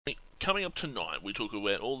coming up tonight, we talk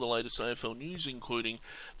about all the latest AFL news, including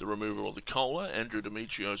the removal of the Cola, Andrew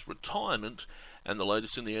Demetrio's retirement, and the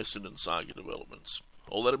latest in the Essendon saga developments.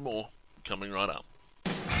 All that and more coming right up.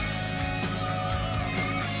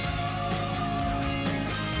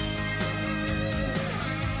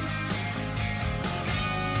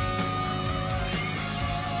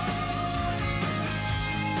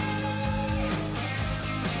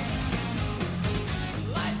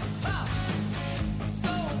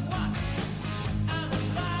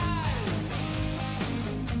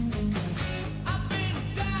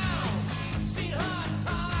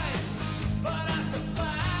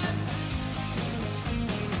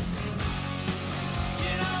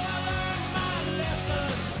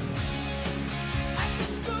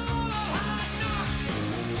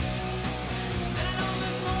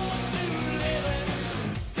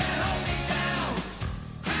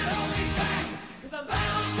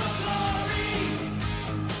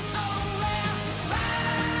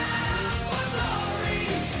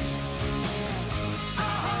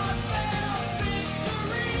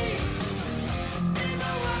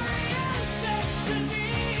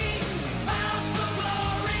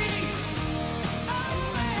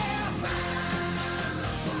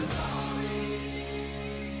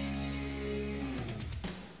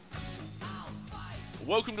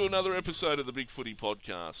 Welcome to another episode of the Big Footy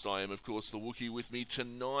Podcast. I am, of course, the Wookie. With me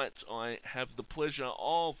tonight, I have the pleasure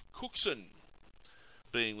of Cookson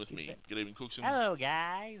being with me. Good evening, Cookson. Hello,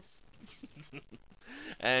 guys.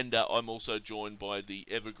 And I'm also joined by the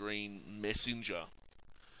Evergreen Messenger.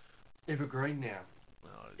 Evergreen now.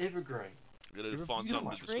 Evergreen. You've got to find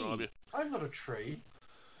something to describe you. I'm not a tree.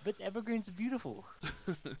 But evergreens are beautiful.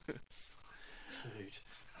 Dude.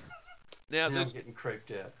 Now I'm getting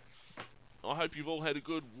creeped out. I hope you've all had a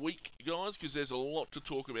good week, guys, because there's a lot to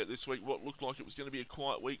talk about this week. What looked like it was going to be a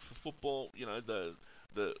quiet week for football, you know, the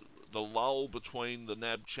lull between the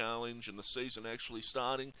NAB Challenge and the season actually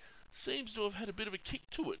starting seems to have had a bit of a kick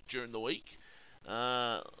to it during the week,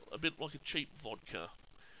 a bit like a cheap vodka.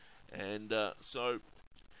 And so,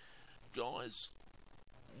 guys,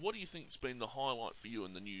 what do you think's been the highlight for you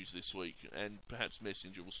in the news this week? And perhaps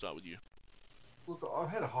Messenger, we'll start with you. Look, I've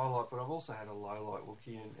had a highlight, but I've also had a low light,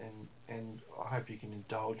 Wookie, and I hope you can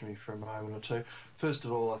indulge me for a moment or two. First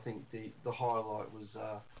of all, I think the highlight was,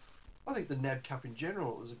 I think the NAB Cup in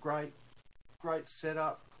general. It was a great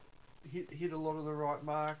setup, hit a lot of the right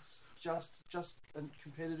marks, just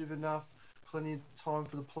competitive enough, plenty of time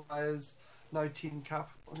for the players, no tin cup.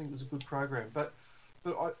 I think it was a good program. But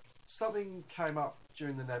something came up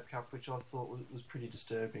during the NAB Cup which I thought was pretty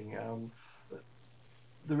disturbing.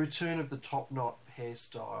 The return of the top knot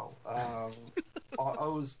hairstyle. I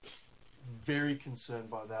was very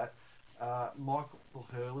concerned by that. Michael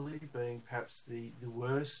Hurley being perhaps the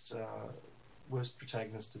worst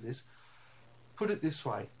protagonist of this. Put it this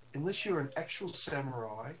way, unless you're an actual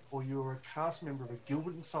samurai or you're a cast member of a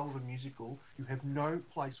Gilbert and Sullivan musical, you have no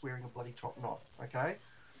place wearing a bloody top knot, okay?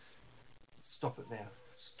 Stop it now.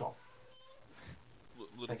 Stop.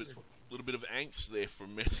 Little bit of angst there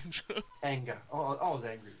from Messenger. Anger. I was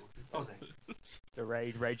angry. The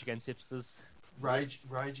rage against hipsters. Rage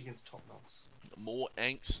against top knots. More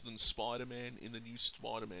angst than Spider-Man in the new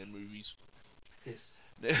Spider-Man movies. Yes.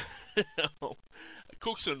 Now,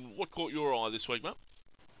 Cookson, what caught your eye this week, mate?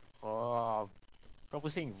 Oh,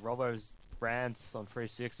 probably seeing Robbo's rants on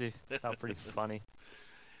 360. That was pretty funny.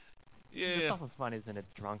 Yeah. There's nothing funny than a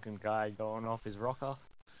drunken guy going off his rocker.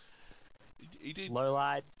 He did. Low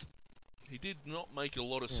light. He did not make a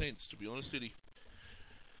lot of sense, to be honest, did he?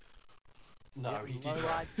 No, he low didn't.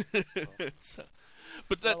 Light.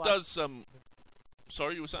 But that does.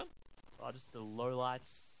 Sorry, you were saying? Just the low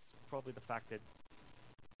lights. Probably the fact that.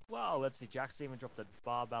 Well, let's see. Jack Seaman dropped a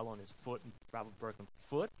barbell on his foot and have a broken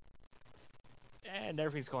foot, and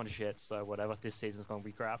everything's gone to shit. So whatever. This season's going to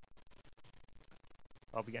be crap.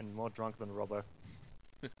 I'll be getting more drunk than Robbo.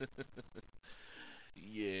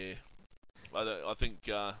 Yeah. I think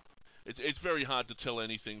it's very hard to tell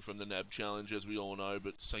anything from the NAB Challenge, as we all know,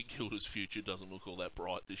 but St Kilda's future doesn't look all that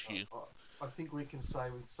bright this year. I think we can say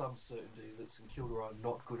with some certainty that St Kilda are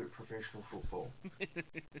not good at professional football.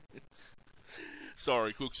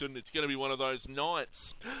 Sorry, Cookson, it's going to be one of those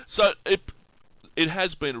nights. So, it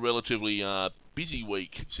has been a relatively busy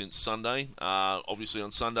week since Sunday. Obviously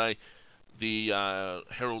on Sunday, the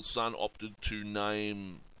Herald Sun opted to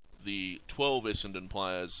name the 12 Essendon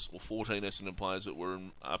players, or 14 Essendon players that were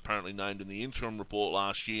apparently named in the interim report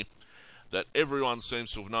last year, that everyone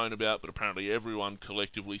seems to have known about, but apparently everyone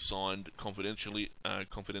collectively signed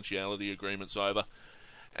confidentiality agreements over,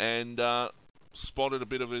 and spotted a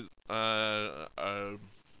bit of a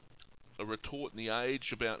a retort in the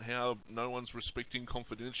Age about how no one's respecting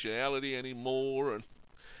confidentiality anymore, and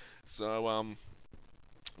so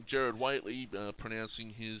Gerard Whateley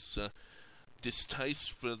pronouncing his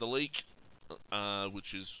distaste for the leak,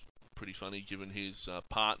 which is pretty funny given his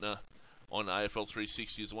partner on AFL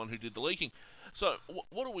 360 is the one who did the leaking. So,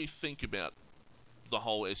 what do we think about the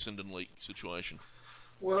whole Essendon leak situation?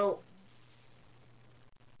 Well,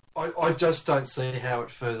 I just don't see how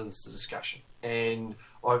it furthers the discussion. And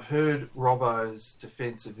I've heard Robbo's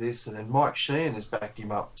defence of this, and then Mike Sheehan has backed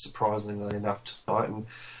him up, surprisingly enough, tonight. And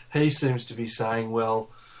he seems to be saying, well,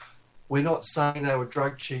 we're not saying they were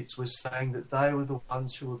drug cheats, we're saying that they were the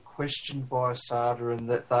ones who were questioned by ASADA and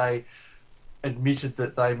that they admitted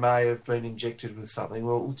that they may have been injected with something.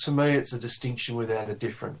 Well, to me, it's a distinction without a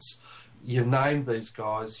difference. You've named these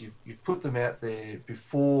guys, you've put them out there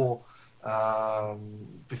before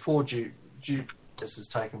due process has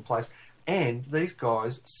taken place, and these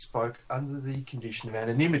guys spoke under the condition of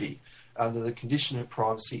anonymity, under the condition of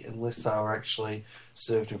privacy, unless they were actually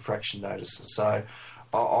served infraction notices. So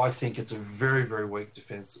I think it's a very, very weak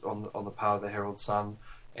defence on the part of the Herald Sun,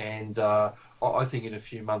 and I think in a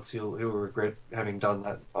few months he'll regret having done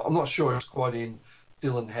that. I'm not sure it's quite in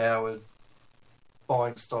Dylan Howard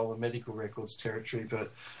buying stolen medical records territory,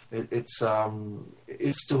 but it's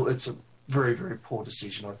still a very, very poor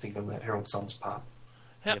decision, I think, on the Herald Sun's part.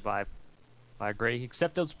 Yeah, but I agree.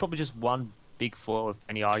 Except there was probably just one big flaw of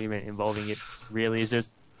any argument involving it. Really, is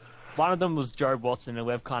just one of them was Joe Watson, and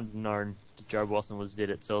we've kind of known that Joe Watson did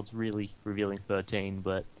it, so it's really revealing 13.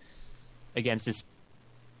 But against this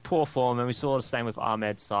poor form, and we saw the same with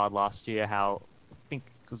Ahmed Saad last year. How I think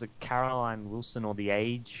it was Caroline Wilson or The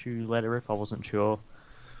Age who let it rip. I wasn't sure,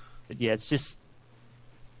 but yeah, it's just.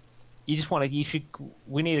 We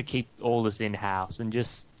need to keep all this in-house and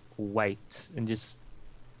just wait and just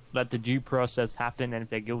let the due process happen, and if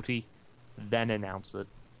they're guilty, then announce it.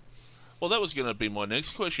 Well, that was going to be my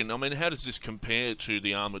next question. I mean, how does this compare to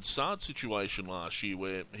the Ahmed Saad situation last year,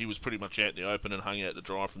 where he was pretty much out in the open and hung out to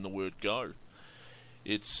dry from the word go?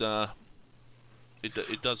 It's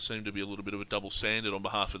it does seem to be a little bit of a double standard on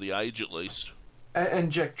behalf of the Age, at least.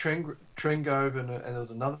 And Jack Trengove and there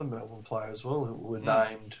was another Melbourne player as well who were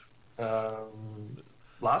named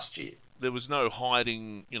last year. There was no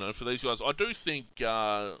hiding, for these guys. I do think,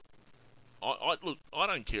 I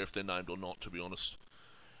don't care if they're named or not, to be honest.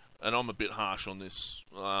 And I'm a bit harsh on this.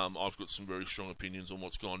 I've got some very strong opinions on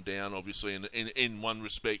what's gone down, obviously. And in one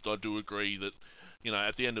respect, I do agree that,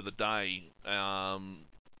 at the end of the day,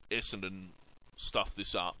 Essendon stuffed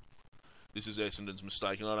this up. This is Essendon's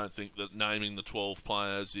mistake, and I don't think that naming the 12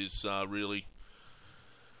 players is really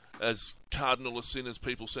as cardinal a sin as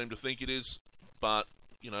people seem to think it is. But,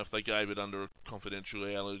 if they gave it under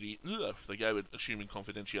confidentiality, if they gave it assuming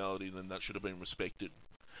confidentiality, then that should have been respected.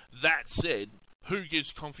 That said, who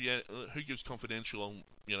gives confidential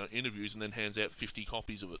interviews and then hands out 50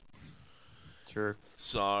 copies of it? True.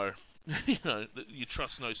 So, you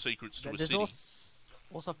trust no secrets to a city.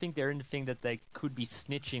 Also, I think they're in the thing that they could be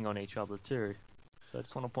snitching on each other too. So I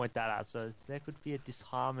just want to point that out. So there could be a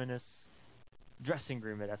disharmonious dressing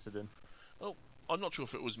room at Essendon. Well, I'm not sure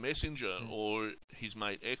if it was Messenger or his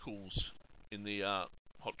mate Eccles in the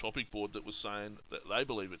Hot Topic board that was saying that they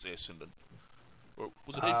believe it's Essendon. Or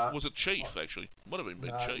was it Chief, actually? Might have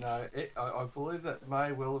been Chief. No, I believe that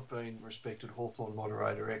may well have been respected Hawthorn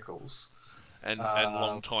moderator Eccles. And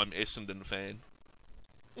long-time Essendon fan.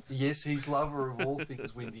 Yes, he's lover of all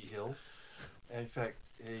things Windy Hill. In fact,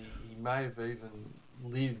 he may have even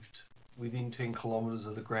lived within 10 kilometres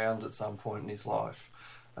of the ground at some point in his life,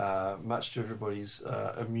 much to everybody's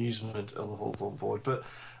amusement on the Hawthorn board. But,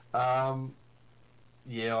 I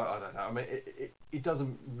don't know. I mean, it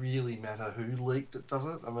doesn't really matter who leaked it, does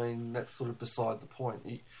it? I mean, that's sort of beside the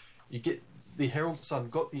point. You get the Herald Sun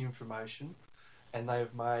got the information, and they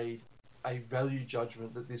have made a value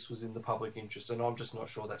judgment that this was in the public interest, and I'm just not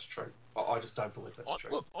sure that's true. I just don't believe that's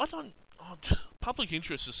true. Look, public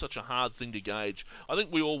interest is such a hard thing to gauge. I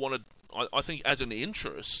think we all want to. I think as an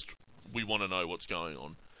interest, we want to know what's going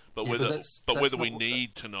on, but whether we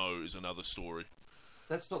need to know is another story.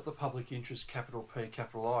 That's not the public interest, capital P,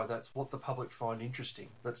 capital I. That's what the public find interesting.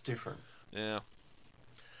 That's different. Yeah.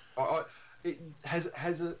 Has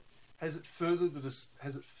it furthered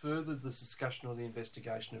the discussion or the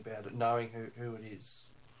investigation about it, knowing who it is?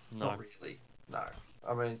 No. Not really. No.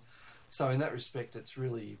 I mean, so in that respect, it's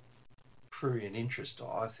really prurient interest,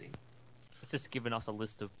 I think. It's just given us a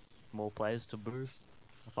list of more players to boo,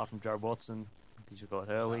 apart from Joe Watson, because you've got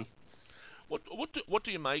Hurley. What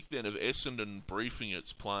do you make then of Essendon briefing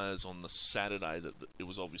its players on the Saturday that it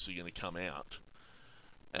was obviously going to come out?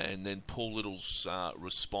 and then Paul Little's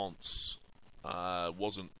response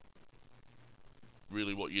wasn't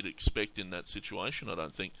really what you'd expect in that situation. I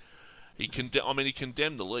don't think he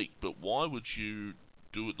condemned the leak, but why would you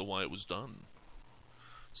do it the way it was done?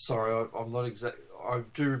 Sorry, I'm not exact. I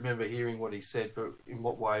do remember hearing what he said, but in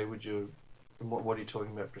what way would you? What are you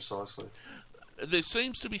talking about precisely? There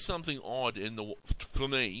seems to be something odd in the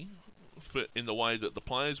way that the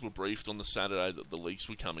players were briefed on the Saturday that the leaks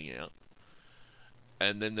were coming out,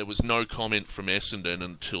 and then there was no comment from Essendon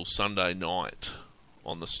until Sunday night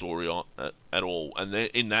on the story at all. And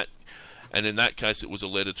in that case, it was a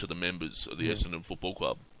letter to the members of the Essendon Football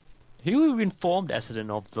Club. Who informed Essendon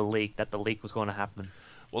of the leak, that the leak was going to happen?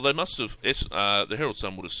 Well, they must have. The Herald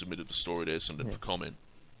Sun would have submitted the story to Essendon for comment.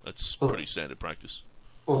 That's pretty standard practice.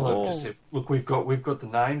 Well, they've just said, look, we've got the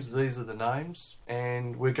names. These are the names,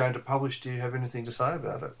 and we're going to publish. Do you have anything to say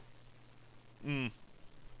about it?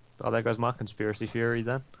 Oh, there goes my conspiracy theory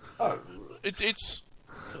then. Oh,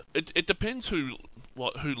 it depends who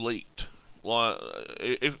leaked. Like,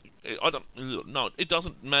 it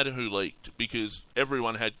doesn't matter who leaked because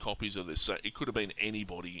everyone had copies of this. So it could have been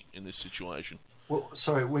anybody in this situation. Well,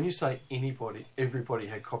 sorry, when you say anybody, everybody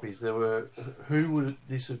had copies. Who would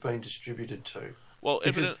this have been distributed to? Well,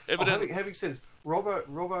 having said this,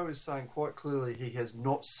 Robbo is saying quite clearly he has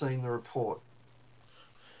not seen the report.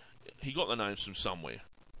 He got the names from somewhere.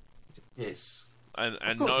 Yes.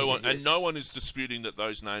 And no one is disputing that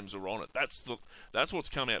those names are on it. That's what's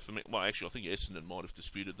come out for me. Well, actually, I think Essendon might have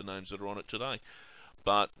disputed the names that are on it today,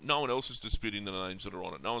 but no one else is disputing the names that are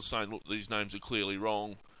on it. No one's saying, look, these names are clearly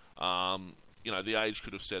wrong. The Age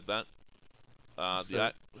could have said that.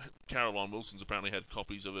 Caroline Wilson's apparently had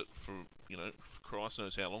copies of it for Christ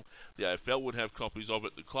knows how long. The AFL would have copies of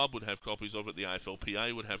it. The club would have copies of it. The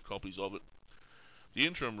AFLPA would have copies of it. The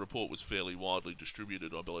interim report was fairly widely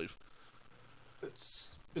distributed, I believe. But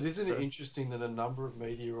isn't it interesting that a number of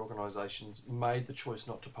media organisations made the choice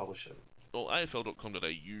not to publish it? Well,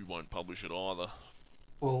 AFL.com.au won't publish it either.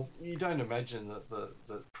 Well, you don't imagine that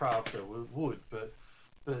the Pravda would, but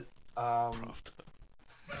Pravda.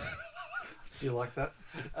 Do you like that?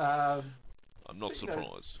 I'm not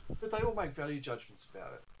surprised. But they all make value judgments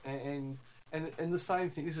about it, and the same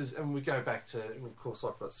thing. This is, and we go back to, and of course,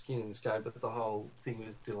 I've got skin in this game, but the whole thing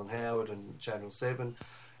with Dylan Howard and Channel 7.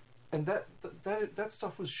 And that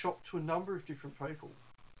stuff was shopped to a number of different people,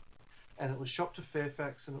 and it was shopped to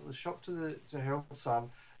Fairfax, and it was shopped to the Herald Sun,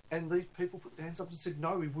 and these people put their hands up and said,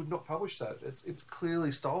 "No, we would not publish that. It's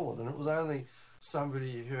clearly stolen." And it was only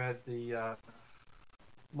somebody who had the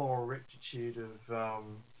moral rectitude of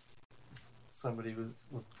somebody with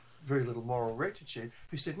very little moral rectitude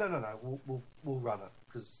who said, "No, we'll run it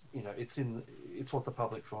because it's what the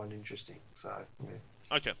public find interesting." So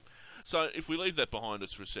yeah. Okay. So if we leave that behind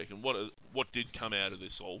us for a second, what did come out of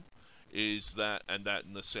this all is that in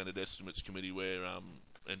the Senate Estimates Committee where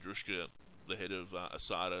Andrushka, the head of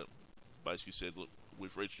ASADA, basically said, look,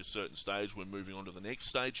 we've reached a certain stage, we're moving on to the next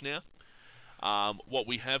stage now. What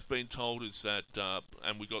we have been told is that,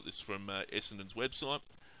 and we got this from Essendon's website,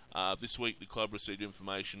 this week the club received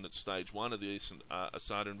information that Stage 1 of the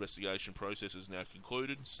ASADA investigation process is now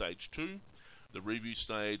concluded. Stage 2, the review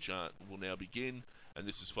stage, will now begin, and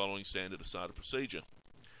this is following standard ASADA procedure.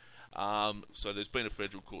 So there's been a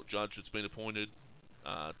federal court judge that's been appointed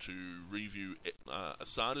to review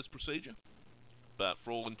ASADA's procedure, but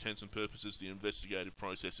for all intents and purposes, the investigative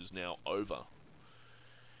process is now over.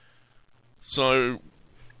 So,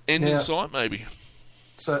 end in sight, maybe.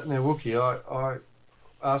 So now, Wookie, I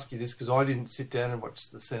ask you this because I didn't sit down and watch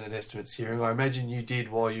the Senate estimates hearing. I imagine you did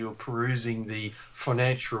while you were perusing the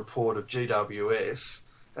financial report of GWS,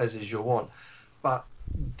 as is your wont. But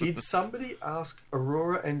did somebody ask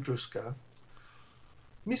Aurora Andruska,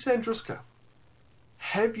 Miss Andruska,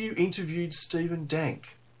 have you interviewed Stephen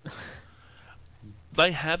Dank?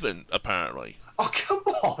 They haven't, apparently. Oh, come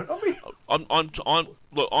on! I mean,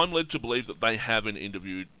 I'm led to believe that they haven't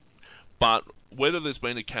interviewed, but whether there's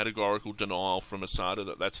been a categorical denial from ASADA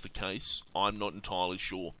that that's the case, I'm not entirely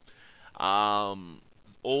sure.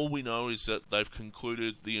 All we know is that they've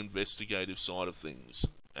concluded the investigative side of things,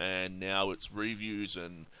 and now it's reviews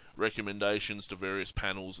and recommendations to various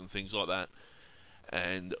panels and things like that,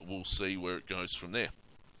 and we'll see where it goes from there.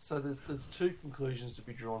 So there's two conclusions to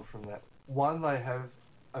be drawn from that. One, they have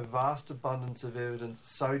a vast abundance of evidence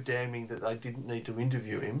so damning that they didn't need to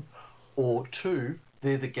interview him, or two,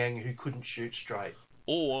 they're the gang who couldn't shoot straight.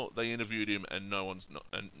 Or they interviewed him and no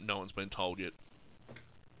one's been told yet.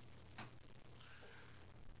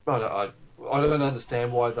 I don't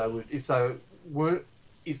understand why they would,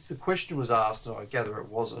 if the question was asked, and I gather it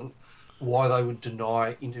wasn't, why they would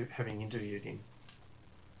deny having interviewed him.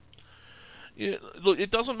 Yeah, look,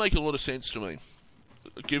 it doesn't make a lot of sense to me,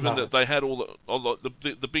 given that they had all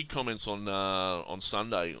the big comments on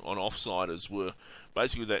Sunday on offsiders were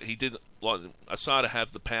basically that he did Asada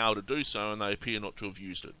have the power to do so, and they appear not to have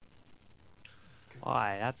used it.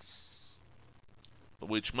 Why? That's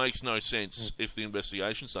Which makes no sense if the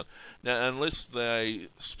investigation's done. Now, unless they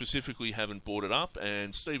specifically haven't brought it up,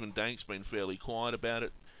 and Stephen Dank's been fairly quiet about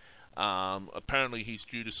it. Apparently he's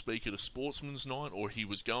due to speak at a sportsman's night, or he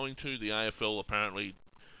was going to. The AFL apparently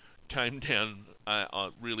came down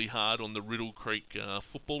really hard on the Riddle Creek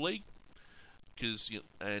Football League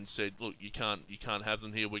and said, look, you can't have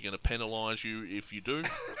them here, we're going to penalise you if you do.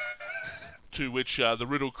 To which the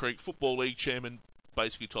Riddle Creek Football League chairman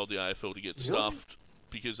basically told the AFL to get stuffed,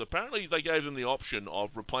 because apparently they gave them the option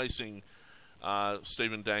of replacing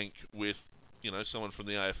Stephen Dank with someone from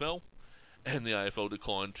the AFL, and the AFL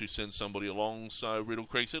declined to send somebody along. So Riddle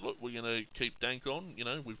Creek said, look, we're going to keep Dank on,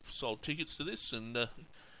 we've sold tickets to this, and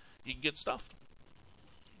you can get stuffed.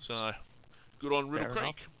 So good on Riddle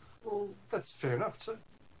Creek. Well, that's fair enough too.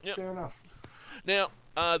 Yep. Fair enough. Now,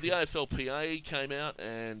 the AFLPA came out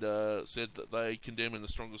and said that they condemn in the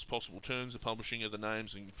strongest possible terms the publishing of the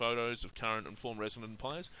names and photos of current and former Essendon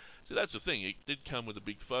players. So that's the thing. It did come with a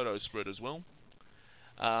big photo spread as well.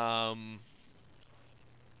 And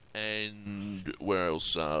where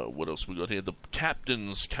else? What else we got here? The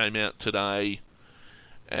captains came out today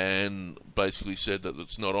and basically said that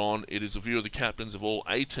it's not on. It is a view of the captains of all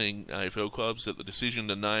 18 AFL clubs that the decision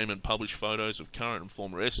to name and publish photos of current and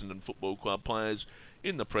former Essendon Football Club players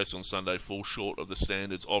in the press on Sunday falls short of the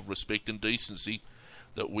standards of respect and decency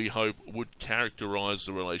that we hope would characterise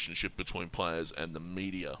the relationship between players and the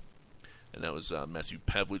media. And that was Matthew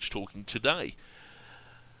Pavlich talking today.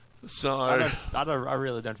 So I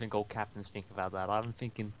really don't think all captains think about that. I'm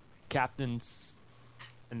thinking captains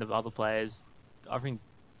and the other players. I think,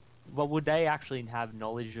 would they actually have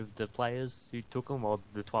knowledge of the players who took them, or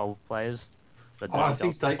the 12 players? But I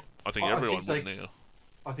think everyone would now.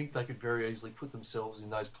 I think they could very easily put themselves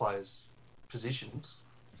in those players' positions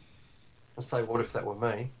and say, "What if that were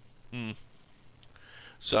me?"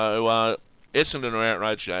 So Essendon are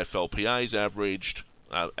outraged. AFLPA's outraged,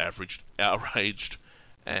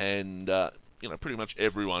 and pretty much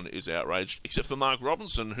everyone is outraged except for Mark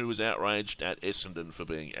Robinson, who was outraged at Essendon for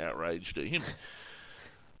being outraged at him.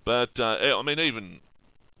 But I mean, even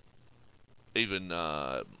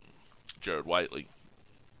Jared Waitley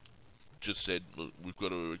just said, look, we've got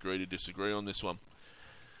to agree to disagree on this one.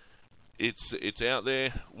 It's out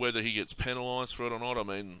there. Whether he gets penalised for it or not, I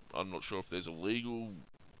mean, I'm not sure if there's a legal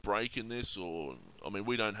break in this, or I mean,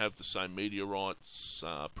 we don't have the same media rights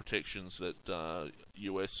protections that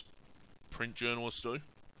US print journalists do.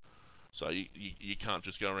 So you can't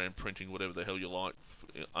just go around printing whatever the hell you like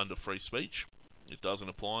under free speech. It doesn't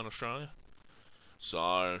apply in Australia.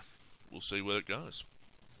 So we'll see where it goes.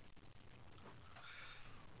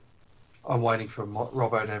 I'm waiting for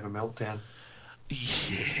Robbo to have a meltdown.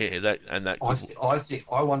 Yeah,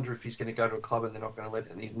 I wonder if he's going to go to a club and they're not going to let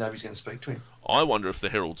him. Nobody's going to speak to him. I wonder if the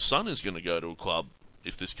Herald Sun is going to go to a club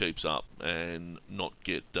if this keeps up and not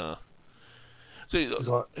get. See,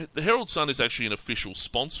 the Herald Sun is actually an official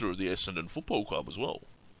sponsor of the Essendon Football Club as well.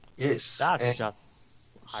 Yes, that's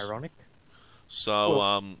just ironic.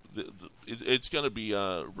 So it's going to be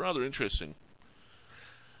rather interesting.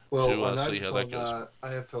 Well, to I see noticed how that goes.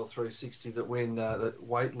 AFL 360 that when that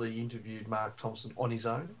Waitley interviewed Mark Thompson on his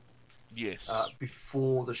own, yes,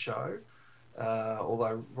 before the show,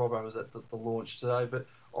 although Robbo was at the launch today, but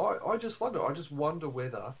I just wonder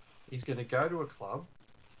whether he's going to go to a club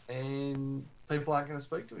and people aren't going to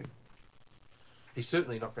speak to him. He's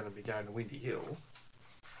certainly not going to be going to Windy Hill.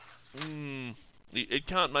 It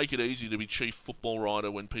can't make it easy to be chief football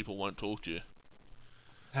writer when people won't talk to you.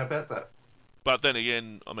 How about that? But then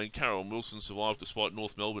again, I mean, Carolyn Wilson survived despite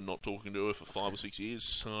North Melbourne not talking to her for 5 or 6 years,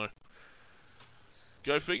 so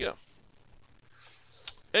go figure.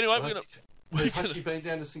 Anyway, Has Hutchie been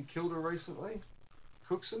down to St Kilda recently?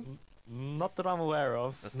 Cookson? Not that I'm aware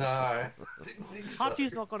of. No. Didn't think so.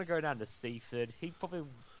 Hutchie's not going to go down to Seaford. He probably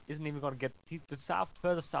isn't even going to get... The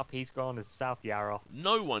furthest up he's gone is South Yarra.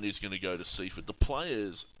 No one is going to go to Seaford. The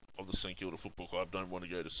players of the St Kilda Football Club don't want to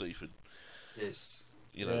go to Seaford. Yes.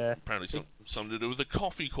 Apparently something to do with the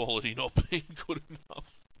coffee quality not being good enough.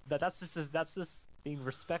 That's just being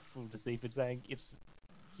respectful to Seaford, saying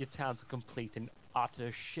your town's a complete and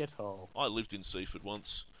utter shithole. I lived in Seaford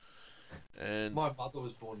once, and my mother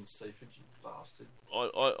was born in Seaford, you bastard.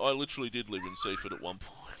 I literally did live in Seaford at one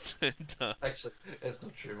point. And, actually, that's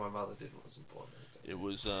not true. My mother wasn't born there. It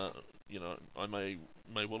was, I may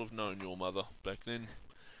well have known your mother back then.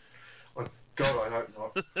 God, I hope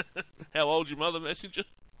not. How old's your mother, Messenger?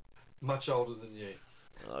 Much older than you.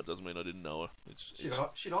 It doesn't mean I didn't know her.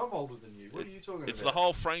 Shit, I'm older than you. What are you talking It's about? the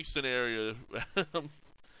whole Frankston area.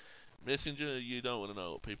 Messenger, you don't want to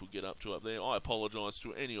know what people get up to up there. I apologise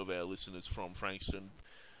to any of our listeners from Frankston.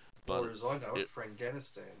 But or as I know it,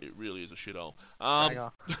 Franganistan. It really is a shithole.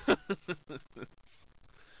 I'm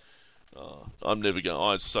never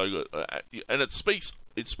going. It's so good, and it speaks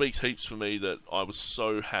heaps for me that I was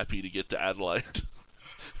so happy to get to Adelaide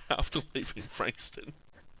after leaving Frankston.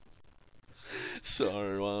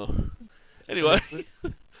 So anyway,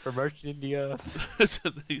 promotion India.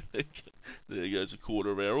 There goes a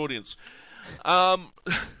quarter of our audience.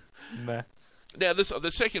 Meh. Now,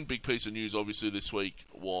 the second big piece of news, obviously, this week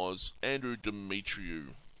was Andrew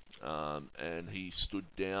Demetriou, and he stood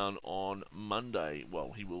down on Monday.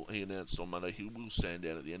 Well, he announced on Monday he will stand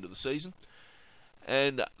down at the end of the season,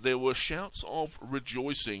 and there were shouts of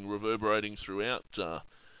rejoicing reverberating throughout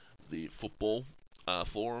the football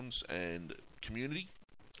forums and community,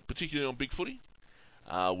 particularly on Big Footy,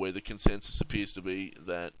 where the consensus appears to be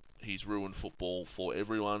that he's ruined football for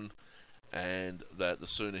everyone, and that the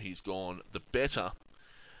sooner he's gone, the better.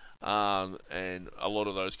 And a lot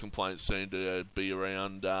of those complaints seem to be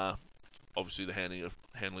around, obviously, the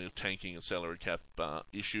handling of tanking and salary cap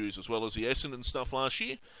issues, as well as the Essendon stuff last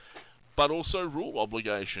year, but also rule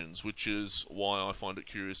obligations, which is why I find it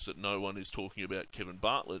curious that no one is talking about Kevin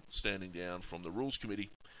Bartlett standing down from the Rules Committee.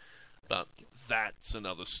 But that's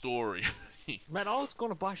another story. Man, I was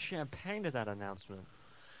going to buy champagne at that announcement.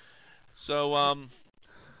 So,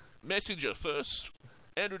 Messenger first.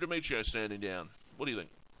 Andrew Demetriou standing down. What do you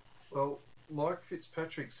think? Well, Mike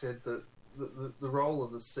Fitzpatrick said that the role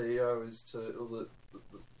of the CEO is to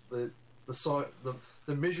the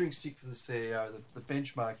measuring stick for the CEO, the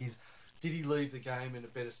benchmark is, did he leave the game in a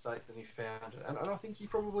better state than he found it? And I think he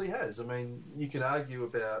probably has. I mean, you can argue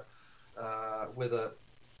about whether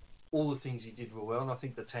all the things he did were well, and I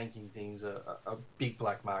think the tanking thing's a big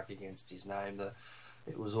black mark against his name.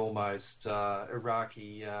 It was almost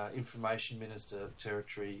Iraqi information minister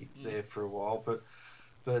territory there for a while,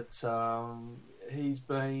 but he's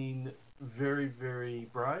been very, very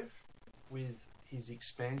brave with his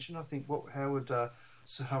expansion. I think how would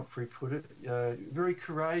Sir Humphrey put it? Very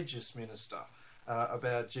courageous minister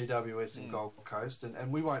about GWS and Gold Coast,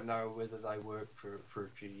 and we won't know whether they work for a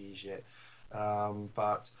few years yet.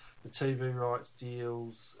 But the TV rights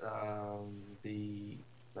deals, the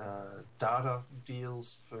data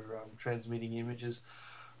deals for transmitting images.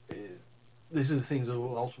 These are the things that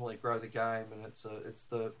will ultimately grow the game, and it's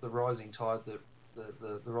the rising tide that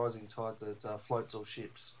the rising tide that floats all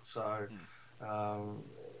ships. So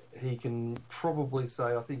he can probably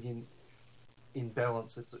say, I think in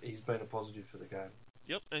balance, he's been a positive for the game.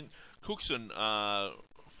 Yep, and Cookson,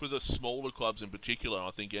 for the smaller clubs in particular,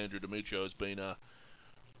 I think Andrew Demetriou has been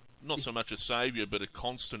not so much a saviour, but a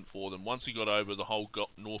constant for them. Once he got over the whole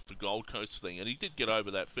North to Gold Coast thing, and he did get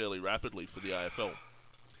over that fairly rapidly for the AFL.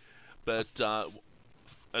 But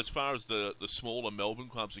as far as the smaller Melbourne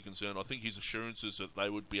clubs are concerned, I think his assurances that they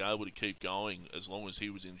would be able to keep going as long as he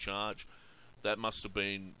was in charge, that must have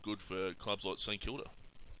been good for clubs like St Kilda.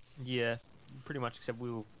 Yeah, pretty much, except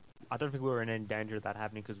I don't think we were in any danger of that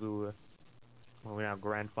happening because we were in our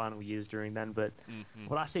grand final years during then. But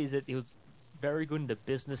what I see is that he was very good in the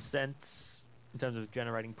business sense in terms of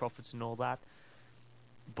generating profits and all that.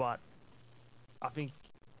 But I think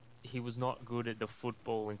he was not good at the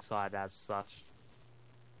footballing side as such.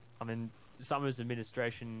 I mean, some of his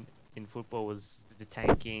administration in football was the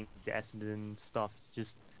tanking, the Essendon stuff.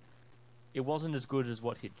 It wasn't as good as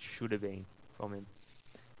what it should have been from him.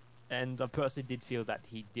 And I personally did feel that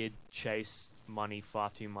he did chase money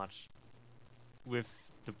far too much with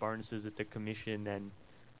the bonuses that the commission and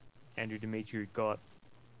Andrew Demetriou got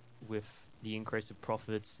with the increase of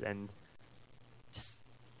profits, and just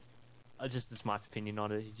that's my opinion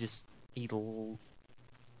on it. He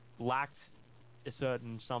lacked a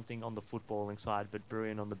certain something on the footballing side, but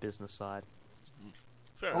brilliant on the business side.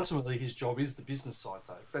 Ultimately, his job is the business side,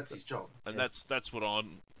 though. That's his job, and that's what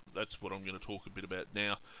I'm going to talk a bit about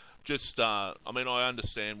now. Just, I mean, I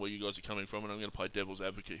understand where you guys are coming from, and I'm going to play devil's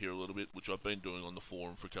advocate here a little bit, which I've been doing on the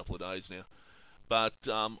forum for a couple of days now. But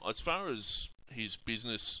as far as his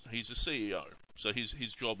business, he's a CEO, so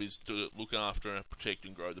his job is to look after, protect,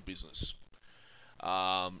 and grow the business.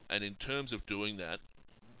 And in terms of doing that,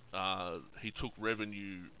 he took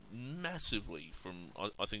revenue massively from,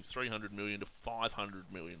 I think, 300 million to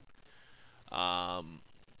 500 million.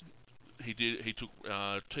 He took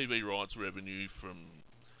TV rights revenue from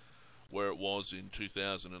where it was in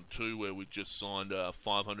 2002, where we just signed a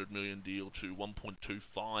 $500 million deal to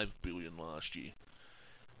 $1.25 billion last year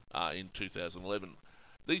in 2011.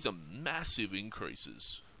 These are massive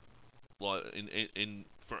increases, like in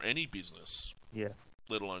for any business. Yeah.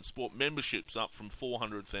 Let alone sport. Memberships up from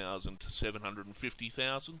 400,000 to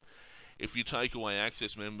 750,000. If you take away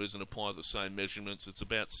access members and apply the same measurements, it's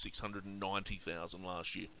about 690,000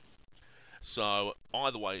 last year. So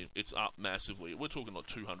either way, it's up massively. We're talking like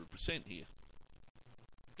 200% here.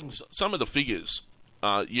 So some of the figures,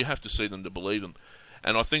 you have to see them to believe them.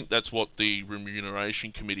 And I think that's what the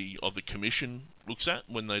remuneration committee of the commission looks at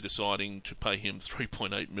when they're deciding to pay him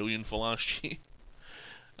 $3.8 million for last year.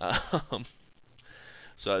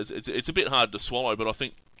 So it's a bit hard to swallow, but I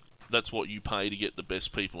think that's what you pay to get the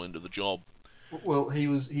best people into the job. Well,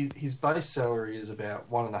 his base salary is about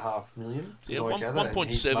 $1.5 million. Yeah,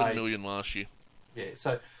 1.7 million last year. Yeah,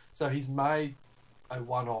 so he's made a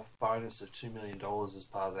one-off bonus of $2 million as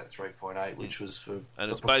part of that 3.8, which was for and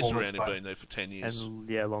it's based around him being there for 10 years. And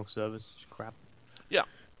yeah, long service crap. Yeah.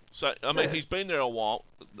 So, I mean, he's been there a while.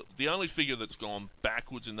 The only figure that's gone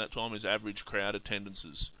backwards in that time is average crowd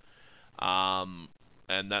attendances.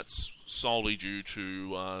 And that's solely due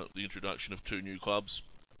to the introduction of 2 new clubs.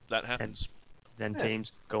 That happens. And then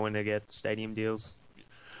teams going to get stadium deals.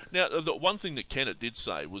 Now, the one thing that Kennett did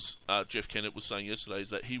say was, Jeff Kennett was saying yesterday, is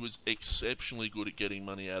that he was exceptionally good at getting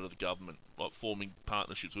money out of the government, like forming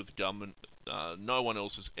partnerships with the government. No one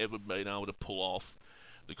else has ever been able to pull off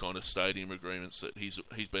the kind of stadium agreements that he's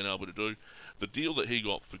been able to do. The deal that he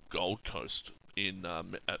got for Gold Coast in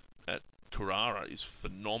at Carrara is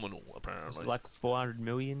phenomenal, apparently. It's like $400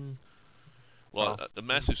 million. Well, a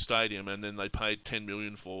massive stadium, and then they paid $10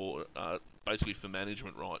 million for basically for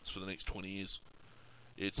management rights for the next 20 years.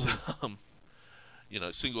 It's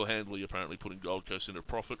single-handedly apparently putting Gold Coast into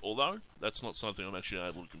profit, although that's not something I'm actually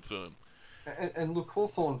able to confirm. And look,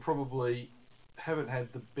 Hawthorn probably haven't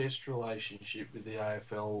had the best relationship with the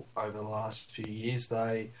AFL over the last few years.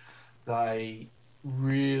 They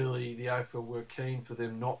really, the AFL were keen for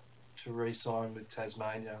them not to re-sign with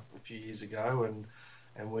Tasmania a few years ago,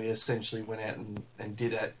 and we essentially went out and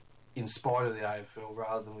did it in spite of the AFL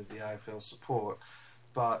rather than with the AFL support.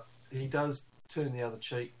 But he does turn the other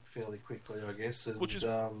cheek fairly quickly, I guess. And, which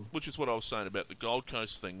is what I was saying about the Gold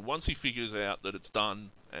Coast thing. Once he figures out that it's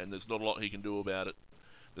done and there's not a lot he can do about it,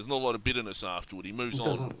 there's not a lot of bitterness afterward. He moves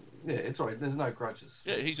on. Yeah, it's all right. There's no grudges.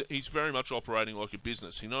 Yeah, he's very much operating like a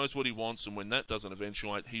business. He knows what he wants, and when that doesn't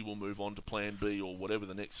eventuate, he will move on to Plan B or whatever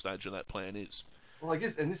the next stage of that plan is. Well, I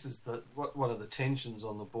guess, and this is one of the tensions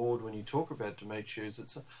on the board when you talk about Demetrius.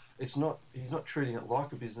 He's not treating it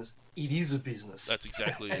like a business. It is a business. That's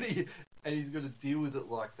exactly it. And he's got to deal with it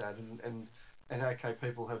like that. And okay,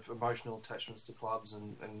 people have emotional attachments to clubs,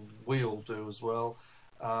 and we all do as well.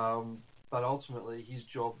 But ultimately, his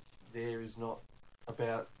job there is not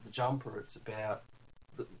about the jumper. It's about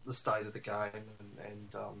the state of the game,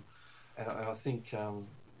 and I think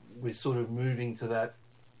we're sort of moving to that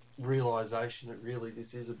realisation that really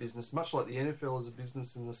this is a business, much like the NFL is a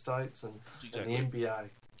business in the States and the NBA.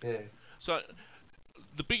 Yeah. So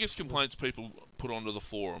the biggest complaints people put onto the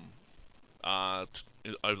forum over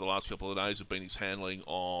the last couple of days have been his handling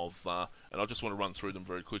of, and I just want to run through them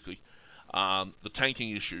very quickly, the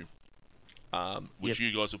tanking issue, which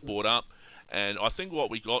you guys have brought up. And I think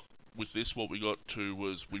what we got to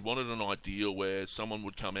was we wanted an ideal where someone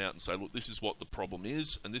would come out and say, look, this is what the problem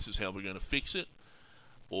is, and this is how we're going to fix it,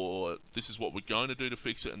 or this is what we're going to do to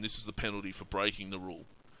fix it, and this is the penalty for breaking the rule.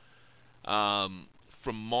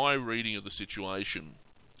 From my reading of the situation,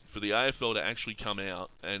 for the AFL to actually come out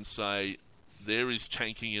and say there is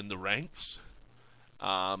tanking in the ranks,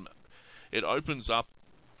 it opens up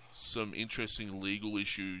some interesting legal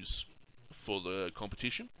issues for the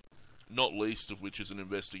competition, not least of which is an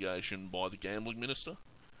investigation by the Gambling Minister,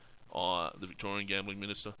 the Victorian Gambling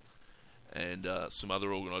Minister, and some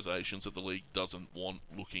other organisations that the league doesn't want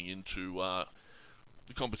looking into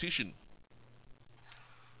the competition.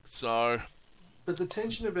 So, but the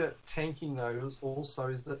tension about tanking, though, also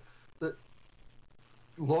is that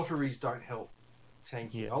lotteries don't help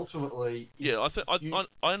tanking. Yeah. Ultimately, I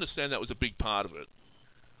understand that was a big part of it.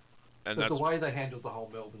 And but the way they handled the whole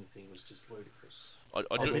Melbourne thing was just ludicrous. I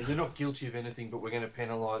mean, they're not guilty of anything, but we're going to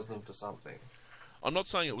penalise them for something. I'm not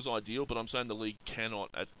saying it was ideal, but I'm saying the league cannot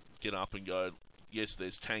get up and go, yes,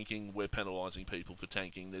 there's tanking, we're penalising people for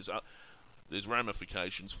tanking. There's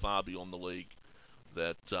ramifications far beyond the league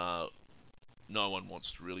that no one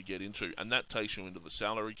wants to really get into. And that takes you into the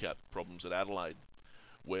salary cap problems at Adelaide,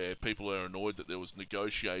 where people are annoyed that there was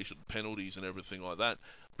negotiated penalties and everything like that,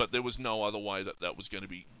 but there was no other way that was going to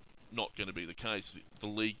be not going to be the case. The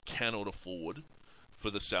league cannot afford for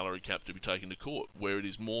the salary cap to be taken to court, where it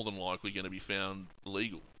is more than likely going to be found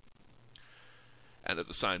illegal. And at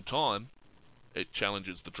the same time, it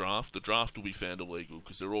challenges the draft. The draft will be found illegal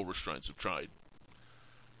because they're all restraints of trade.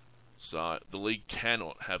 So the league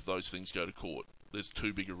cannot have those things go to court. There's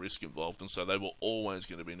too big a risk involved, and so they were always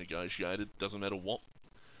going to be negotiated. Doesn't matter what.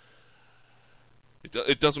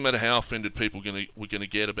 It doesn't matter how offended people were going to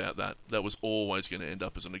get about that. That was always going to end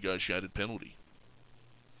up as a negotiated penalty.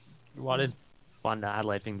 Well, I didn't find the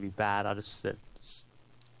Adelaide thing to be bad. I just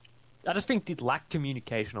think it lacked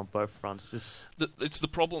communication on both fronts. It's the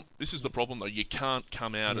problem. This is the problem, though. You can't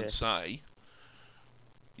come out and say,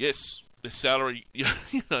 yes, there's salary.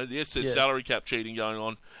 Yes, there's salary cap cheating going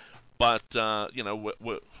on, but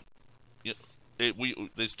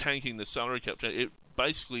there's tanking the salary cap. It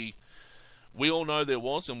basically, we all know there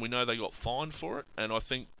was, and we know they got fined for it. And I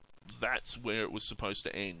think that's where it was supposed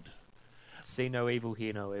to end. See no evil,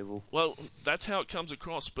 hear no evil. Well, that's how it comes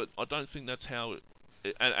across, but I don't think that's how it.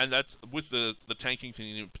 And that's with the tanking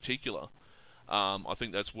thing in particular. I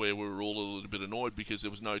think that's where we were all a little bit annoyed because there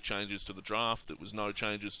was no changes to the draft. There was no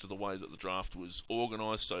changes to the way that the draft was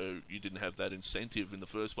organised, so you didn't have that incentive in the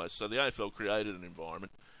first place. So the AFL created an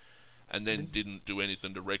environment and then didn't do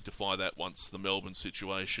anything to rectify that once the Melbourne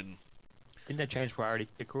situation. Didn't they change priority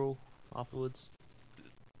pick rule afterwards?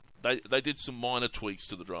 They did some minor tweaks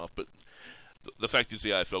to the draft, but the fact is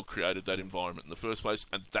the AFL created that environment in the first place,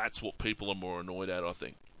 and that's what people are more annoyed at, I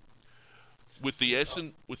think. With the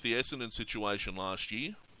Essendon situation last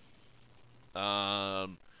year,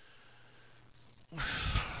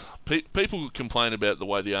 people complain about the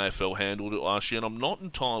way the AFL handled it last year, and I'm not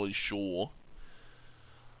entirely sure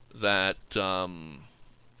that the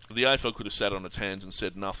AFL could have sat on its hands and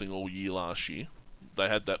said nothing all year last year. They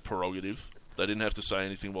had that prerogative. They didn't have to say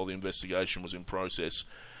anything while the investigation was in process.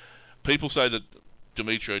 People say that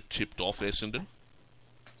Demetrio tipped off Essendon.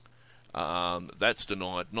 That's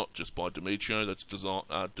denied not just by Demetrio, that's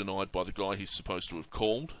denied by the guy he's supposed to have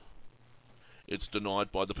called. It's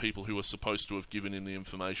denied by the people who are supposed to have given him the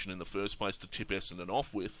information in the first place to tip Essendon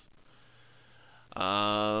off with.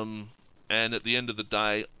 And at the end of the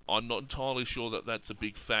day, I'm not entirely sure that that's a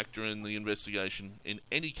big factor in the investigation in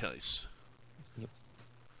any case. Yep.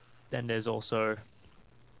 Then there's also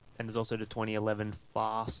the 2011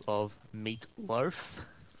 farce of Meat Loaf.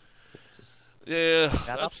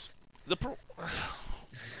 That's the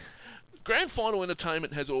grand final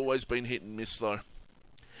entertainment has always been hit and miss, though.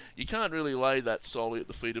 You can't really lay that solely at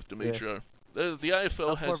the feet of Demetrio. Yeah. The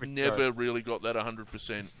AFL has never really got that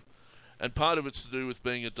 100%. And part of it's to do with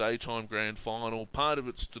being a daytime grand final. Part of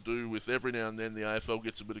it's to do with every now and then the AFL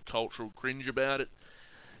gets a bit of cultural cringe about it.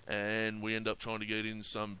 And we end up trying to get in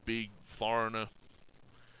some big foreigner.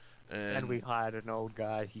 And we hired an old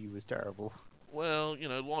guy. He was terrible. Well,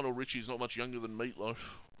 Lionel Richie's not much younger than Meat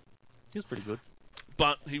Loaf. He was pretty good.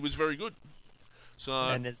 But he was very good. So,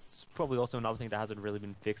 and it's probably also another thing that hasn't really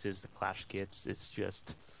been fixed is the clash kits.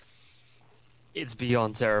 It's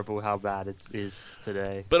beyond terrible how bad it is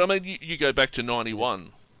today. But I mean, you go back to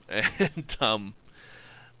 91, and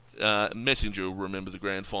Messenger will remember the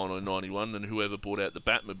grand final in 91, and whoever brought out the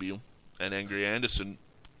Batmobile and Angry Anderson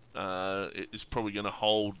is probably going to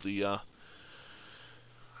hold the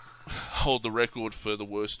record for the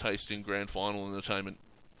worst tasting grand final entertainment.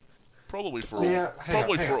 Probably for all.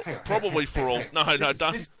 No.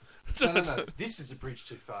 This is a bridge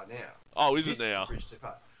too far now. Oh, is it now? This is a bridge too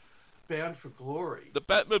far. Bound for Glory. The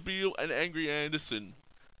Batmobile and Angry Anderson.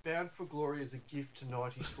 Bound for Glory is a gift to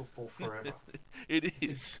 90s football forever.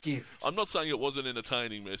 It's a gift. I'm not saying it wasn't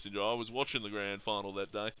entertaining, Messenger. I was watching the grand final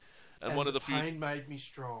that day, and one of the pain made me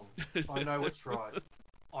strong. I know what's right.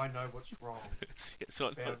 I know what's wrong. Yes, I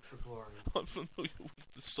know. Bound for Glory. I'm familiar with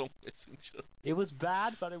the song, Messenger. It was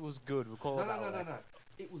bad, but it was good. We'll call it that way. No.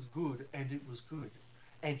 It was good, and it was good.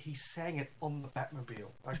 And he sang it on the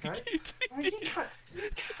Batmobile, okay? You can't.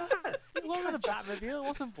 It wasn't a Batmobile. It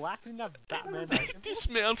wasn't black. It didn't have Batman. He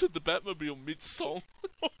dismounted the Batmobile mid-song.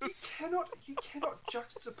 You cannot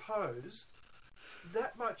juxtapose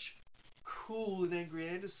that much cool in Angry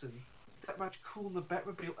Anderson, that much cool in the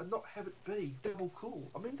Batmobile, and not have it be double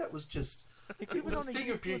cool. I mean, that was just... It was a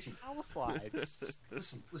thing of beauty. Power slides.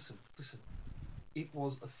 Listen. It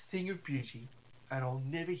was a thing of beauty, and I'll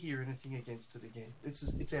never hear anything against it again. It's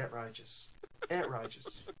outrageous.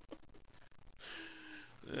 Outrageous.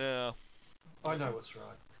 Yeah. I know what's right.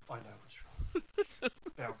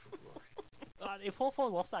 Bound for Glory. If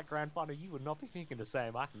Hawthorn lost that grand final, you would not be thinking the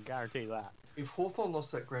same. I can guarantee that. If Hawthorn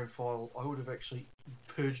lost that grand final, I would have actually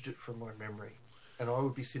purged it from my memory and I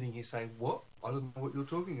would be sitting here saying, "What? I don't know what you're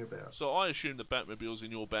talking about." So I assume the Batmobile's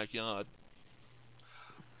in your backyard.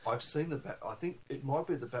 I've seen the Bat. I think it might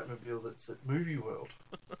be the Batmobile that's at Movie World.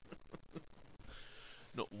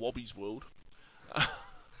 Not Wobby's World. I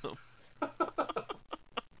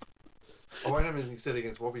won't have anything said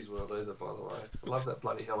against Wobby's World either, by the way. I love that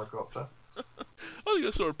bloody helicopter. I think I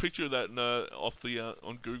saw a picture of that off the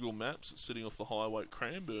on Google Maps, sitting off the highway at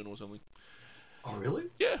Cranbourne or something. Oh, really?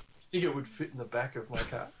 Yeah. Think it would fit in the back of my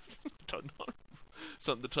car? Don't know.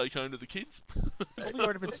 Something to take home to the kids. It's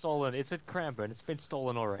already been stolen. It's at Cranbourne. It's been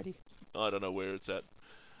stolen already. I don't know where it's at.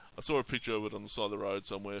 I saw a picture of it on the side of the road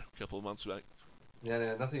somewhere a couple of months back.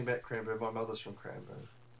 No, nothing about Cranbourne. My mother's from Cranbourne.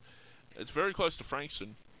 It's very close to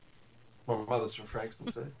Frankston. My mother's from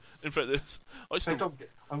Frankston too. In fact, In fact,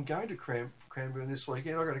 I'm going to Cranbourne this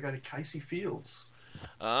weekend. I've got to go to Casey Fields.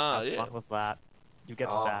 Ah, Have yeah. fun with that. You get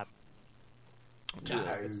Oh. stabbed. No.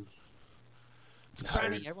 It's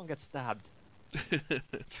cranny. Everyone gets stabbed.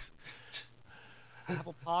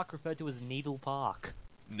 Apple Park referred to as Needle Park.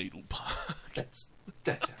 Needle Park. That's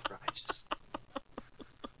outrageous.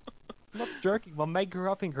 I'm not joking. My mate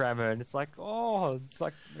grew up in Cranbourne. It's like,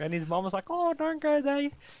 and his mum was like, "Oh, don't go there.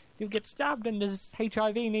 You'll get stabbed, and there's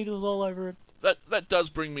HIV needles all over it." That does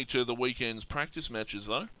bring me to the weekend's practice matches,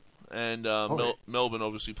 though. And yes. Melbourne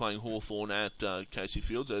obviously playing Hawthorn at Casey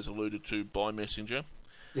Fields, as alluded to by Messenger.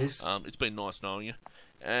 Yes. It's been nice knowing you.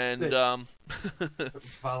 And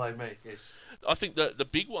Valet me, yes. I think the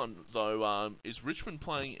big one, though, is Richmond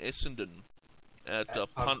playing Essendon at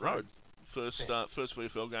Punt Road. First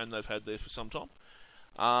VFL game they've had there for some time.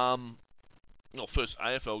 First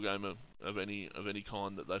AFL game of any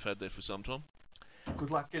kind that they've had there for some time.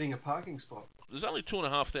 Good luck getting a parking spot. There's only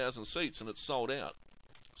 2,500 seats and it's sold out.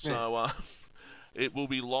 So it will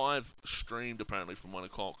be live streamed apparently from 1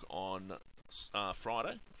 o'clock on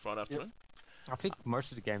Friday afternoon. I think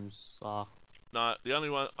most of the games are. No, the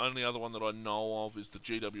only other one that I know of is the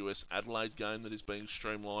GWS Adelaide game that is being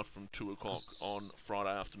streamed live from 2 o'clock on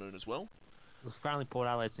Friday afternoon as well. Apparently Port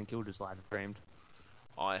Adelaide St Kilda's live streamed.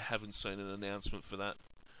 I haven't seen an announcement for that,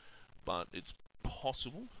 but it's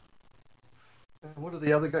possible. And what are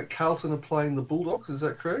the other guys? Carlton are playing the Bulldogs, is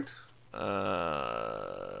that correct?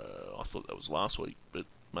 I thought that was last week, but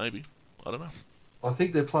maybe. I don't know. I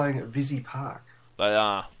think they're playing at Visy Park. They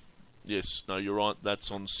are. Yes, no, you're right.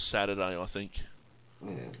 That's on Saturday, I think.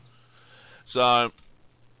 Yeah. So,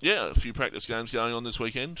 yeah, a few practice games going on this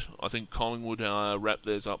weekend. I think Collingwood wrapped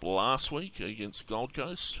theirs up last week against Gold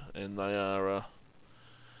Coast, and they're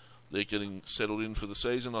getting settled in for the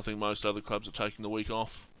season. I think most other clubs are taking the week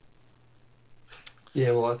off.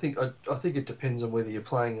 Yeah, well, I think it depends on whether you're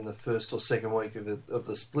playing in the first or second week of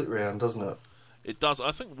the split round, doesn't it? It does.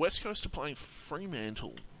 I think West Coast are playing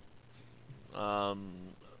Fremantle.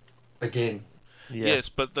 Again. Yeah. Yes,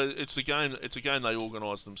 but it's a game they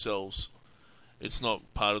organise themselves. It's not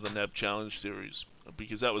part of the NAB Challenge series,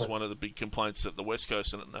 because that was one of the big complaints that the West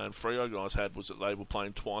Coast and Freo guys had, was that they were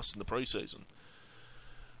playing twice in the pre-season.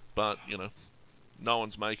 But, no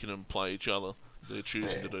one's making them play each other. They're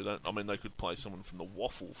choosing to do that. I mean, they could play someone from the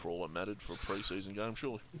Waffle for all it mattered for a pre-season game,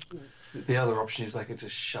 surely. The other option is they could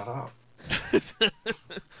just shut up.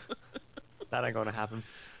 That ain't going to happen.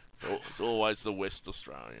 It's always the West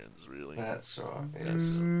Australians, really. That's right,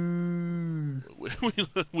 yes.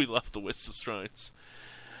 We love the West Australians.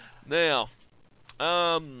 Now,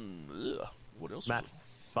 what else? Matt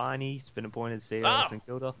Finey's been appointed CEO of St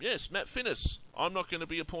Kilda. Yes, Matt Finnis. I'm not going to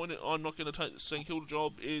be appointed. I'm not going to take the St Kilda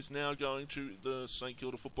job. Is now going to the St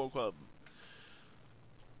Kilda Football Club.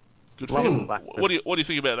 Good for him. What do you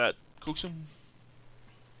think about that, Cookson?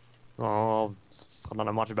 Oh, I don't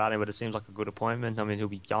know much about him, but it seems like a good appointment. I mean, he'll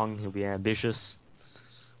be young, he'll be ambitious,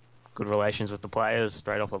 good relations with the players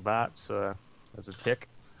straight off the bat, so that's a tick.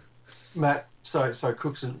 Matt, so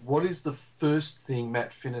Cookson, what is the first thing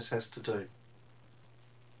Matt Finnis has to do?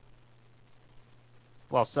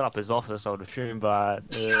 Well, set up his office, I would assume, but...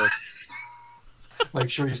 Make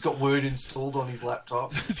sure he's got Word installed on his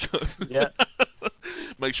laptop. Yeah.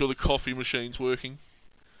 Make sure the coffee machine's working.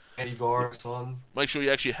 Antivirus on. Make sure he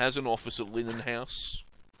actually has an office at Linen House.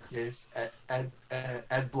 Yes,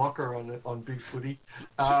 ad blocker on Big Footy.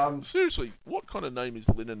 Seriously, what kind of name is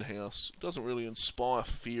Linen House? It doesn't really inspire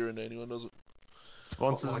fear in anyone, does it?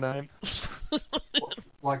 Sponsor's name?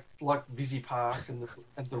 like Visy Park and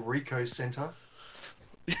the Rico Centre.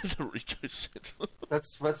 The Rico Centre.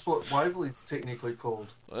 That's what Waverley's technically called.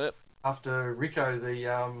 Yep. After Rico, the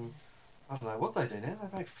I don't know what they do now.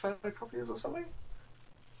 They make photocopiers or something.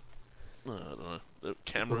 I don't know. The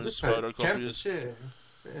cameras, photocopiers. Cameras,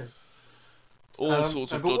 yeah. All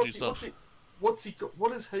sorts of dodgy stuff. what's he got?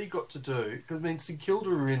 What has he got to do? Because I mean, St Kilda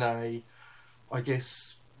are in a, I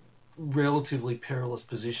guess, relatively perilous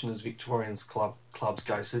position as Victorians clubs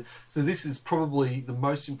go. So this is probably the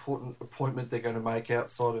most important appointment they're going to make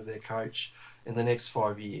outside of their coach in the next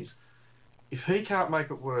 5 years. If he can't make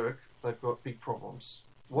it work, they've got big problems.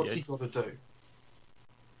 What's he got to do?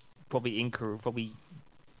 Probably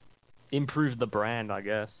improve the brand, I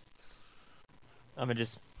guess. I mean,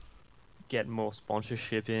 just get more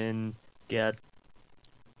sponsorship in, get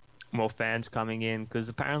more fans coming in, because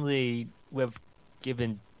apparently we've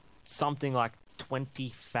given something like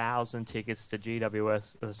 20,000 tickets to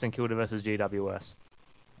GWS, St Kilda versus GWS.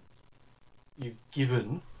 You've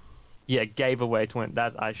given? Yeah, gave away 20.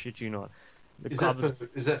 That, I shit you not. Is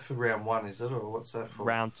that for round one, is it, or what's that for?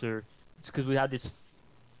 Round two. It's because we had this.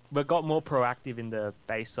 We got more proactive in the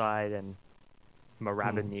Bayside and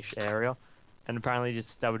Moorabbin-ish area, and apparently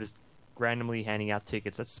they were just randomly handing out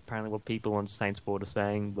tickets. That's apparently what people on Saint Sport are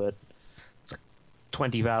saying, but it's like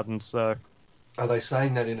 20,000. So, are they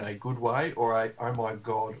saying that in a good way or a oh my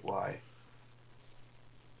god way?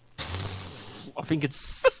 I think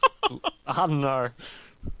it's. I don't know.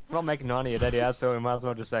 I'm not making money at Eddie Howe, so we might as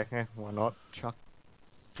well just say, why not? Chuck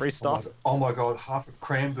free stuff. Oh my god, half of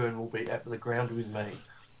Cranbourne will be at the ground with me.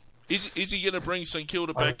 Is he going to bring St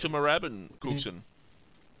Kilda back to Moorabbin, Cookson?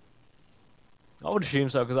 I would assume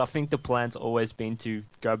so, because I think the plan's always been to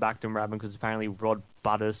go back to Moorabbin, because apparently Rod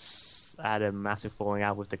Butters had a massive falling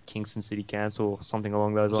out with the Kingston City Council or something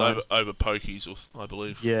along those lines. Over pokies, I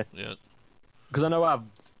believe. Yeah. Yeah. Because I know our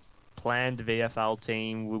planned VFL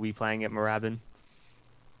team will be playing at Moorabbin.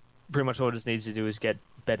 Pretty much all it just needs to do is get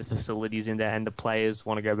better facilities in there, and the players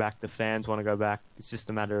want to go back, the fans want to go back. It's just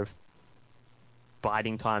a matter of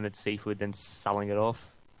biding time at Seafood, then selling it off.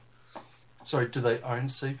 Sorry, do they own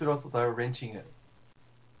Seafood? I thought they were renting it.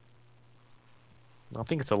 I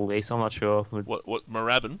think it's a lease, I'm not sure. What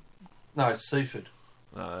Moorabbin? No, it's Seafood.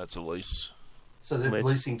 No, that's a lease. So they're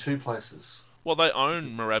leasing two places. Well, they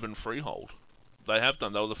own Moorabbin freehold. They have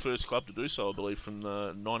done. They were the first club to do so, I believe, from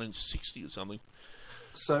 1960 or something.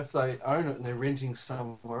 So if they own it and they're renting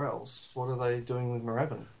somewhere else, what are they doing with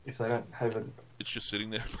Moorabbin if they don't have it? It's just sitting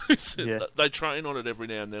there. Yeah. They train on it every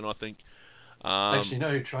now and then, I think. Actually, no,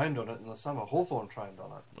 who trained on it in the summer? Hawthorn trained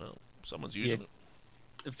on it. Well, someone's using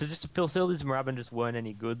it. Just the facilities in Moorabbin just weren't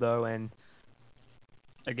any good, though, and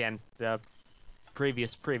again, the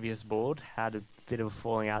previous board had a bit of a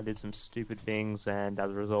falling out, did some stupid things, and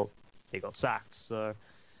as a result, he got sacked. So,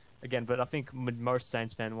 again, but I think most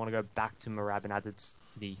Saints fans want to go back to Moorabbin as it's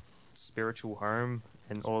the spiritual home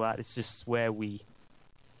and all that. It's just where we...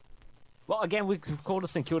 Well, again, we've called it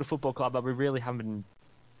St Kilda Football Club, but we really haven't...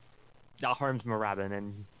 Our home's Moorabbin,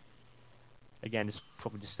 and again, it's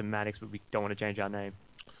probably just semantics, but we don't want to change our name.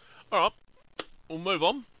 All right, we'll move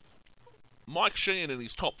on. Mike Sheehan and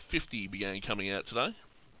his top 50 began coming out today.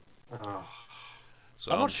 Oh.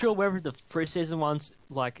 So, I'm not sure whether the preseason one's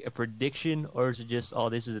like a prediction, or is it just,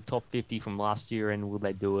 this is the top 50 from last year, and will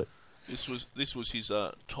they do it? This was his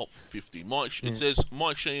top 50. It says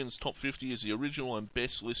Mike Sheehan's top 50 is the original and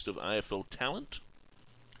best list of AFL talent.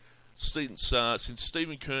 Since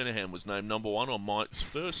Stephen Kernahan was named number one on Mike's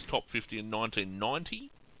first top 50 in 1990.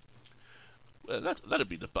 Well, that'd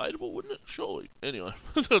be debatable, wouldn't it? Surely. Anyway,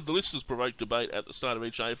 the list has provoked debate at the start of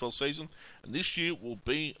each AFL season, and this year will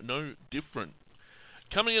be no different.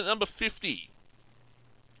 Coming in at number 50,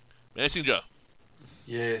 Messenger.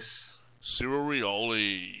 Yes. Cyril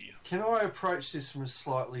Rioli. Can I approach this from a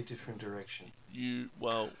slightly different direction? You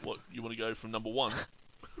want to go from number one?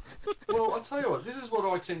 Well, I'll tell you what, this is what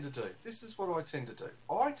I tend to do.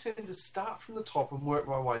 I tend to start from the top and work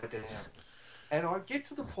my way down. And I get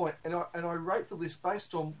to the point, and I rate the list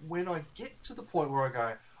based on when I get to the point where I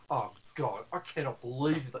go, oh, God, I cannot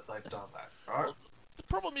believe that they've done that, right? Well, the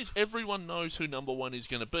problem is everyone knows who number one is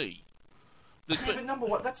going to be. But number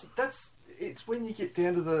one, that's it's when you get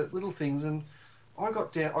down to the little things, and I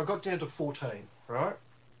got down to 14, right?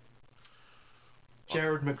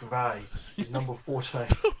 Jared McVeigh is number 14.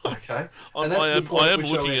 Okay, I am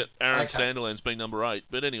looking at Aaron Sandilands being number 8,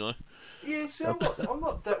 but anyway. Yeah, see, I'm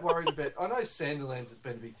not that worried about. I know Sandilands has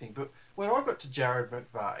been a big thing, but when I got to Jared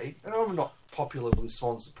McVeigh, and I'm not popular with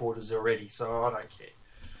Swan supporters already, so I don't care.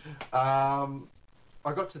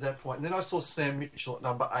 I got to that point, and then I saw Sam Mitchell at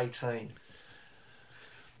number 18.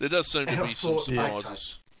 There does seem to be some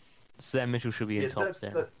surprises. Okay. Sam Mitchell should be in top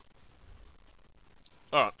 10.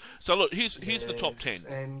 All right, so look, here's the top 10.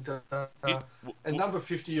 And number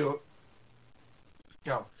 50, you're...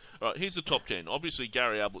 Go. All right, here's the top 10. Obviously,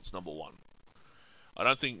 Gary Ablett's number 1. I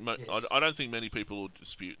don't think many people will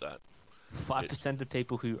dispute that. 5% of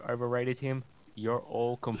people who overrated him, You're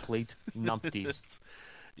all complete numpties.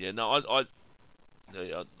 Yeah, no, I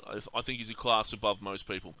think he's a class above most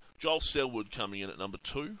people. Joel Selwood coming in at number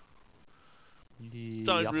 2.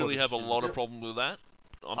 Don't really have a lot of problem with that.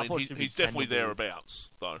 I mean, he's definitely thereabouts,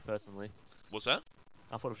 though. Personally. What's that?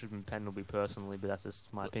 I thought it should have been Pendlebury personally, but that's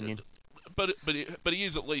just my opinion. But he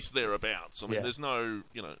is at least thereabouts. I mean, there's no,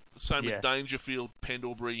 same with Dangerfield,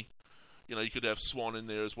 Pendlebury. You could have Swan in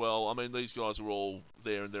there as well. I mean, these guys are all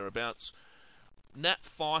there and thereabouts. Nat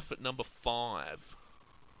Fyfe at number 5.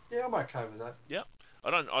 Yeah, I'm okay with that. Yeah,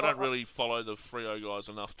 I don't really follow the Freo guys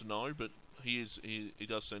enough to know, but he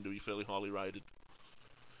does seem to be fairly highly rated.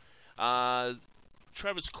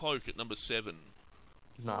 Travis Cloke at number 7.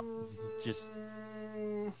 No, just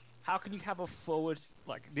how can you have a forward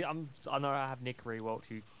like I know I have Nick Rewalt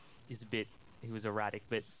who is he was erratic,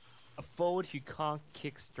 but a forward who can't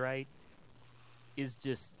kick straight is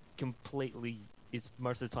just is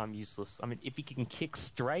most of the time useless. I mean, if he can kick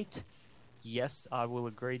straight, yes, I will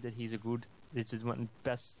agree that this is one of the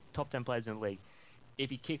best top 10 players in the league.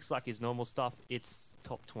 If he kicks like his normal stuff, it's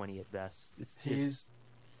top 20 at best. It's just...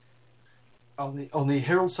 On the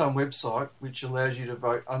Herald Sun website, which allows you to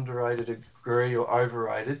vote underrated, agree, or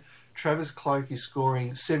overrated, Travis Cloke is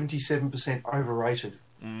scoring 77% overrated.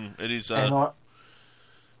 It is.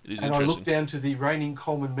 It is and I look down to the reigning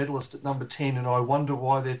Coleman medalist at number 10, and I wonder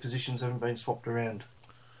why their positions haven't been swapped around.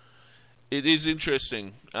 It is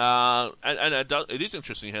interesting, and it is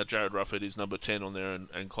interesting how Jared Rufford is number 10 on there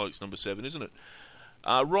and Cloke's number 7, isn't it?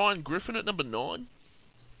 Ryan Griffin at number 9.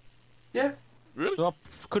 Yeah. Really? Well,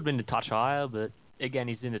 could have been a touch higher, but again,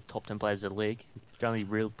 he's in the top 10 players of the league. The only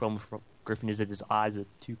real problem for Griffin is that his eyes are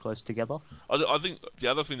too close together. I think the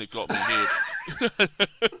other thing that got me here...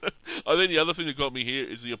 I think the other thing that got me here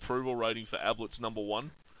is the approval rating for Ablett's number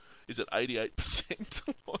 1 is at 88%.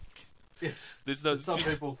 Yes. Some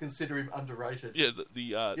people consider him underrated. Yeah,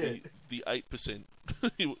 the 8%.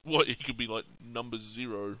 He could be like number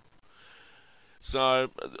 0. So,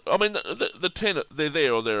 I mean, the 10, they're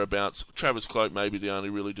there or thereabouts. Travis Cloke may be the only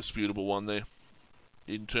really disputable one there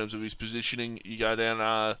in terms of his positioning. You go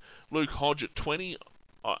down, Luke Hodge at 20.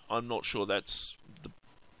 I'm not sure that's the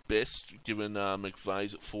best, given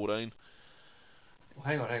McVeigh's at 14. Well,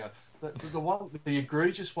 hang on. The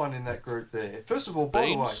egregious one in that group there. First of all, by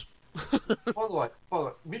the way,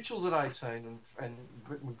 Mitchell's at 18 and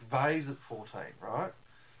McVeigh's at 14, right?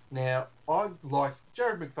 Now,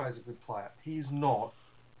 Jared McVeigh's a good player. He is not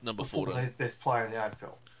number the 14 best player in the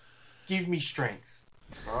AFL. Give me strength,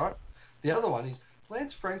 right? The other one is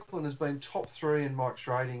Lance Franklin has been top 3 in Mike's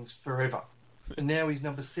ratings forever, and now he's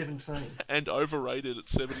number 17 and overrated at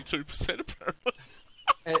 72% apparently.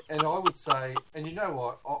 and I would say, and you know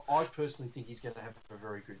what, I personally think he's going to have a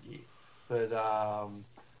very good year, but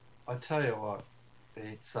I tell you what.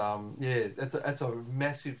 It's that's a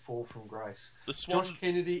massive fall from grace. Josh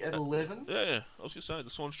Kennedy at 11. Yeah, I was going to say the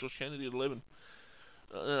Swans. Josh Kennedy at 11.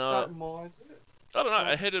 Don't mind it. I don't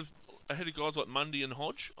know. Ahead of guys like Mundy and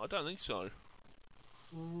Hodge, I don't think so.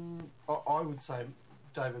 I would say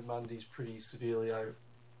David Mundy's pretty severely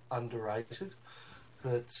underrated,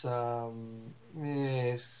 but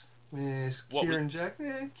yes. Kieran Jack.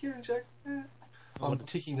 Yeah. I'm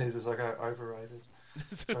ticking these as I go overrated.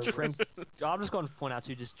 I'm just going to point out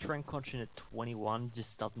too, just Trent Cotchin at 21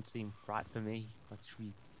 just doesn't seem right for me. It should be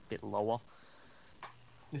a bit lower.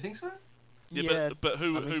 You think so? Yeah, but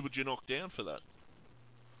who would you knock down for that?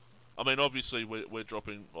 I mean, obviously we're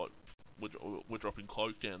dropping we're dropping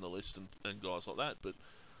Cloke down the list and guys like that, but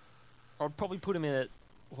I'd probably put him in at.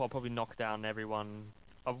 Well, I'll probably knock down everyone.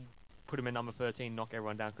 I'll put him in number 13, knock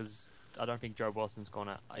everyone down because I don't think Joe Boston's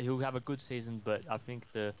gonna. He'll have a good season, but I think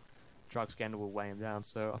the drug scandal will weigh him down,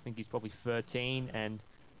 so I think he's probably 13, and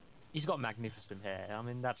he's got magnificent hair. I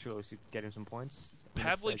mean, that surely should get him some points.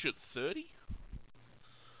 Pavlich at 30?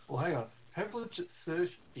 Well, hang on. Pavlich at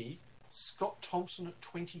 30, Scott Thompson at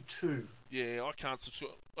 22. Yeah, I can't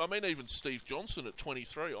subscribe. I mean, even Steve Johnson at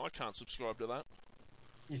 23, I can't subscribe to that.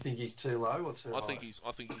 You think he's too low or too high? I think he's...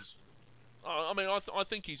 I think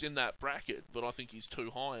he's in that bracket, but I think he's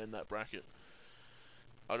too high in that bracket.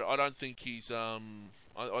 I don't think he's...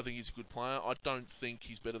 I think he's a good player. I don't think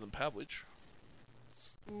he's better than Pavlich.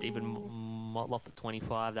 Even Motlop at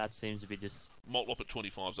 25, that seems to be just... Motlop at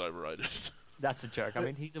 25 is overrated. That's a joke. I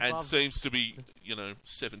mean, he's above... And seems to be,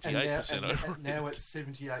 78% overrated. Now it's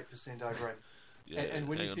 78% overrated. Yeah, and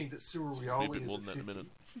when you think that Cyril Rioli is at 50...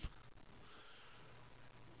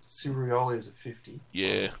 Cyril Rioli is at 50.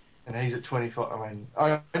 Yeah. And he's at 25. I mean,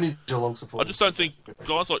 I need Geelong support. I just don't think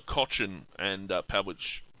guys like Cotchin and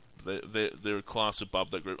Pavlich... They're a class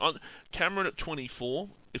above that group. Cameron at 24,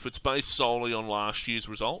 if it's based solely on last year's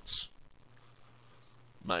results,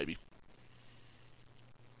 maybe.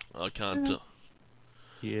 I can't.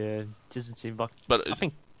 Yeah, doesn't seem like. But I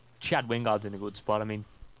think Chad Wingard's in a good spot. I mean,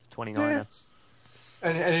 29. Yeah. That's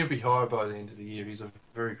And he'll be high by the end of the year. He's a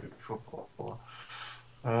very good footballer.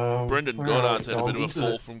 Brendan where Goddard's are had a we bit of a going?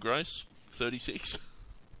 fall from grace. 36.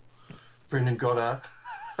 Brendan Goddard.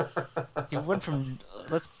 he went from.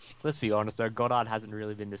 Let's be honest though. Goddard hasn't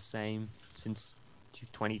really been the same since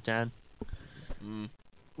 2010.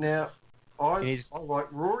 Now, I He's- like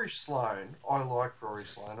Rory Sloane. I like Rory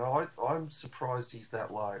Sloane. I'm surprised he's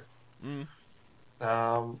that low. Mm.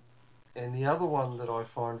 And the other one that I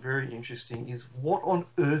find very interesting is what on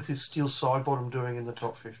earth is Steel Sidebottom doing in the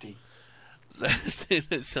top 50? It's,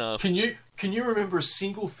 Can you remember a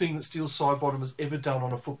single thing that Steel Sidebottom has ever done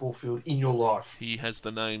on a football field in your life? he has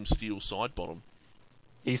the name Steel Sidebottom.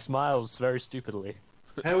 He smiles very stupidly.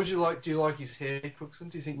 How would you like? Do you like his hair, Cookson?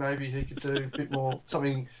 Do you think maybe he could do a bit more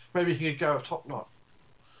something? Maybe he could go a top knot.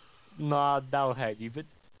 Nah, they'll hate you. But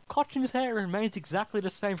Cochin's hair remains exactly the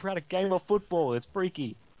same throughout a game of football. It's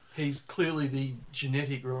freaky. He's clearly the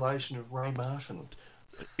genetic relation of Ray Martin.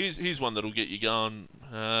 Here's one that'll get you going.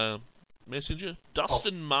 Messenger.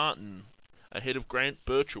 Dustin Martin ahead of Grant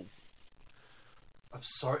Birchall. I'm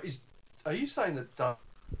sorry. Are you saying that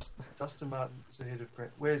Dustin Martin is ahead of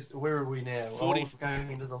Grant? Where are we now? 40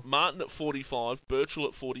 going into the. Martin at 45, Birchall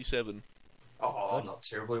at 47. Oh, I'm not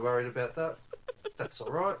terribly worried about that. That's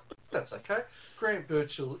all right. That's okay. Grant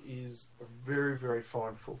Birchall is a very, very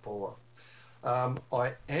fine footballer.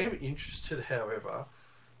 I am interested, however,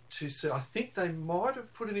 to see. I think they might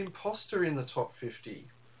have put an imposter in the top 50.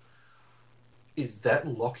 Is that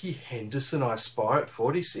Lockie Henderson I spy at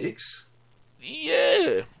 46?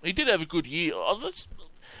 Yeah, he did have a good year.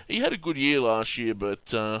 He had a good year last year,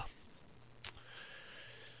 but I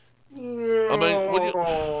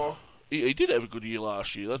mean, he did have a good year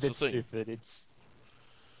last year. That's It's the a thing. bit stupid.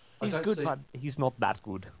 I He's don't good, see- but he's not that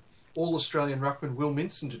good. All Australian ruckman Will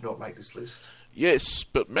Minson did not make this list. Yes,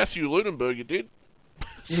 but Matthew Lunenberger did.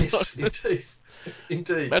 Yes, indeed.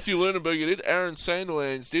 Indeed. Matthew Lunenberger did. Aaron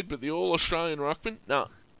Sandilands did, but the All-Australian ruckman, no,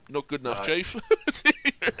 not good enough, No. Chief.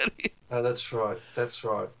 Oh, that's right. That's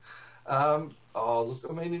right. Look,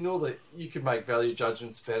 I mean, in all that, you could make value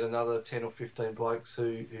judgments about another 10 or 15 blokes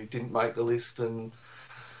who didn't make the list, and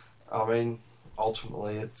I mean,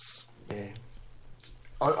 ultimately, it's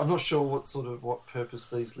I'm not sure what purpose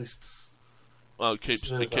these lists Well, it keeps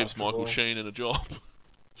Serve after Michael all. Sheen in a job.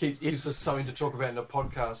 gives us something to talk about in a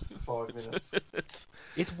podcast for 5 minutes.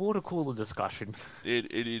 It's water cooler discussion.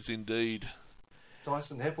 It is indeed.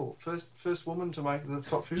 Dyson Heppel, first woman to make the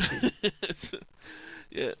top 50.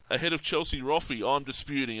 Yeah, ahead of Chelsea Roffey. I'm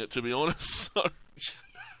disputing it, to be honest. So,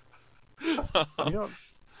 You know,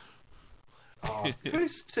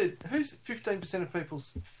 Who's 15% of people?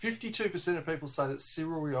 52% of people say that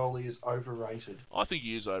Cyril Rioli is overrated. I think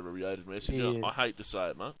he is overrated, Messenger. Yeah. I hate to say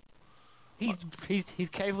it, mate. he's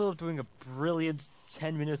capable of doing a brilliant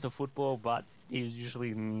 10 minutes of football, but he's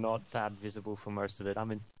usually not that visible for most of it. I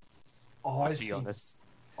mean, let's be honest.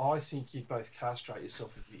 I think you'd both castrate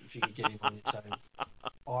yourself if you could get him on your team.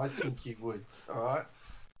 I think you would, all right?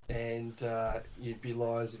 And you'd be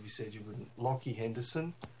liars if you said you wouldn't. Lockie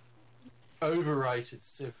Henderson, overrated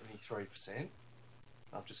 73%.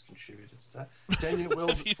 I've just contributed to that. Daniel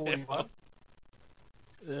Wells at 41.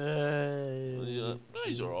 Yeah,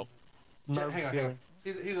 he's alright. No Hang on. feeling.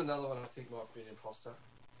 Here's another one I think might be an imposter.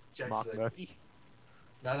 Jack Mark Zeeble. Murphy.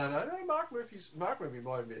 No. Mark Murphy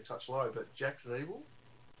might have been a touch low, but Jack Zeeble.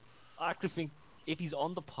 I actually think if he's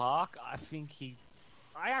on the park, I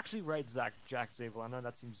actually rate Jack Zeeble. I know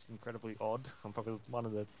that seems incredibly odd. I'm probably one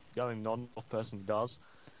of the only non-person who does.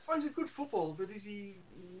 Oh, he's a good footballer, but is he?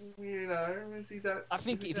 Is he that? I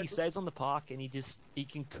think is if that he good? stays on the park and he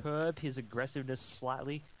can curb his aggressiveness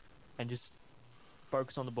slightly, and just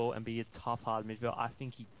focus on the ball and be a tough, hard midfielder, I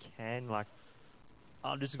think he can. Like,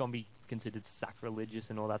 this is gonna be considered sacrilegious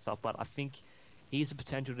and all that stuff, but I think he has the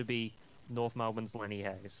potential to be North Melbourne's Lenny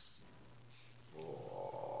Hayes.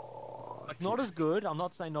 Oh, Like, not as good. I'm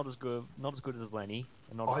not saying not as good as Lenny,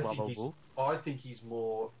 and not as lovable. I think he's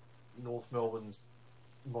more North Melbourne's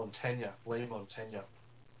Montagna, Lee Montagna.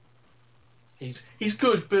 He's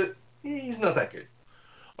good, but he's not that good.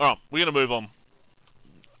 Alright, we're going to move on.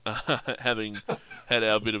 Having had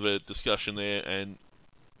our bit of a discussion there and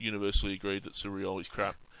universally agreed that Surioli's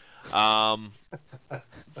crap.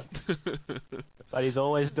 But he's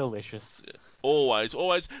always delicious. Always.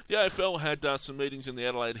 The AFL had some meetings in the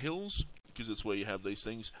Adelaide Hills, because it's where you have these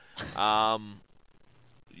things.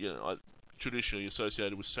 Traditionally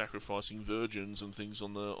associated with sacrificing virgins and things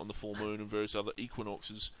on the full moon and various other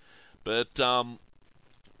equinoxes. But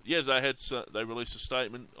they released a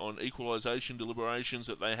statement on equalisation deliberations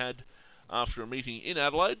that they had after a meeting in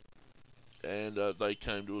Adelaide, and they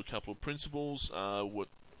came to a couple of principles.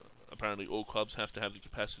 Apparently, all clubs have to have the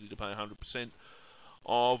capacity to pay 100%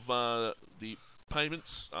 of the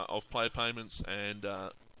payments of player payments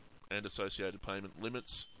and associated payment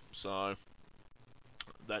limits. So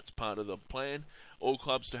that's part of the plan. All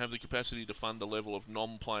clubs to have the capacity to fund a level of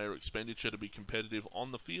non-player expenditure to be competitive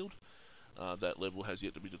on the field. That level has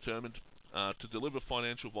yet to be determined. To deliver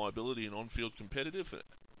financial viability and on-field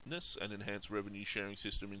competitiveness, an enhanced revenue sharing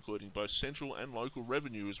system including both central and local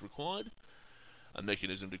revenue is required. A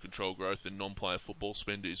mechanism to control growth in non-player football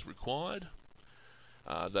spend is required.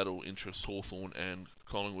 That'll interest Hawthorn and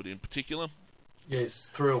Collingwood in particular.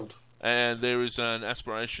 Yes, thrilled. And there is an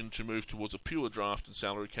aspiration to move towards a pure draft and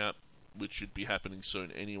salary cap, which should be happening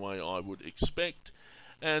soon anyway, I would expect.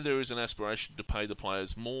 And there is an aspiration to pay the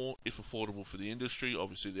players more, if affordable for the industry.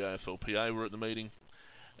 Obviously, the AFLPA were at the meeting.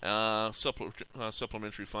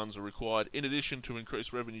 Supplementary funds are required, in addition to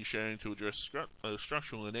increased revenue sharing to address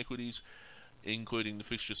structural inequities, including the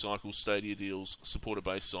fixture cycle, stadia deals, supporter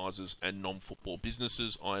base sizes, and non-football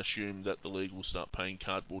businesses. I assume that the league will start paying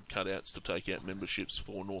cardboard cutouts to take out memberships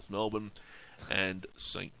for North Melbourne and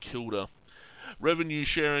St Kilda. Revenue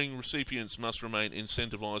sharing recipients must remain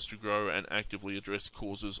incentivised to grow and actively address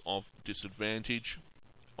causes of disadvantage.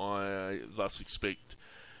 I thus expect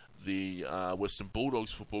the Western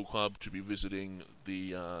Bulldogs Football Club to be visiting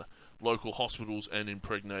the local hospitals and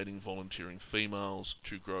impregnating volunteering females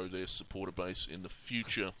to grow their supporter base in the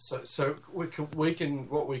future. So we can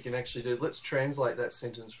what we can actually do. Let's translate that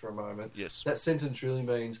sentence for a moment. Yes. That sentence really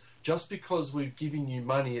means just because we've given you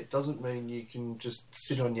money, it doesn't mean you can just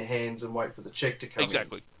sit on your hands and wait for the check to come.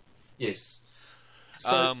 Exactly. In. Yes.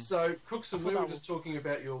 So Cookson, we were just talking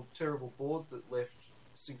about your terrible board that left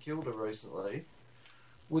St Kilda recently.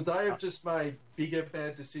 Would they have just made bigger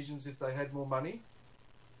bad decisions if they had more money?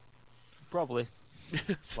 Probably.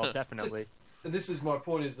 Well, definitely. And this is my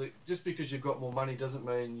point: is that just because you've got more money doesn't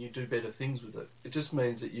mean you do better things with it. It just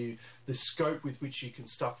means that the scope with which you can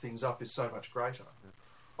stuff things up is so much greater.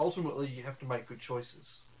 Ultimately, you have to make good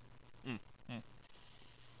choices.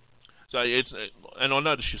 So it's, and I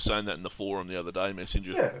noticed you saying that in the forum the other day,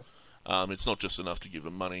 Messenger. Yeah. It's not just enough to give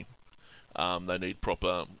them money. They need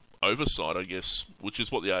proper oversight, I guess, which is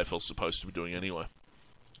what the AFL's supposed to be doing anyway.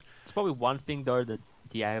 It's probably one thing though that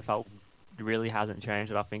the AFL really hasn't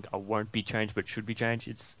changed that I think won't be changed but should be changed.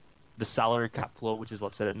 It's the salary cap floor, which is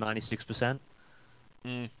what's set at 96%. I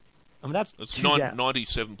mean that's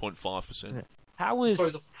 97.5%. Yeah. How is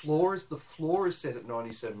the floor is set at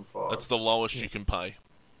 97.5. That's the lowest you can pay.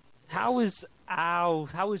 How is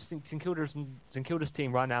St Kilda's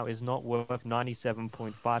team right now is not worth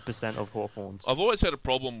 97.5% of Hawthorn's? I've always had a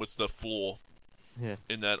problem with the floor. Yeah.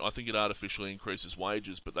 In that I think it artificially increases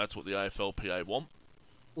wages, but that's what the AFLPA want.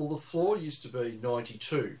 Well, the floor used to be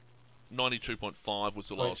 92. 92.5 was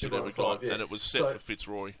the lowest it ever got, yeah. and it was set for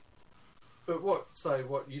Fitzroy. But what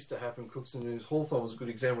used to happen, Cookson, and Hawthorn was a good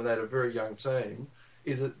example. They had a very young team.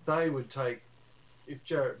 Is that they would take, if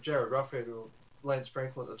Jared Ruffhead or Lance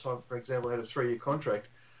Franklin at the time, for example, had a 3-year contract,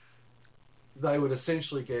 they would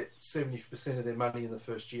essentially get 70% of their money in the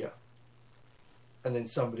first year. And then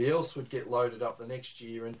somebody else would get loaded up the next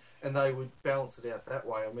year, and they would balance it out that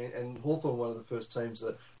way. I mean, and Hawthorn were one of the first teams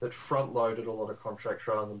that front-loaded a lot of contracts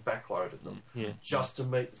rather than back-loaded them, just to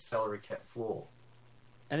meet the salary cap floor.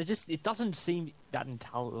 And it doesn't seem that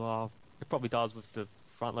entirely. It probably does with the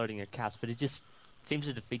front-loading of caps, but it just seems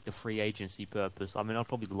to defeat the free agency purpose. I mean, I'll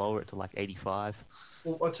probably lower it to like 85.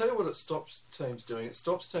 Well, I'll tell you what it stops teams doing. It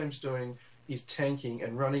stops teams doing is tanking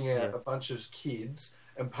and running out a bunch of kids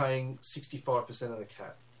and paying 65% of the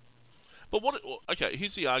cap. But okay,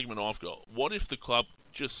 here's the argument I've got. What if the club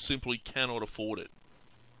just simply cannot afford it?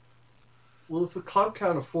 Well, if the club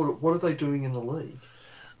can't afford it, what are they doing in the league?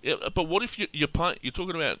 Yeah, but what if you're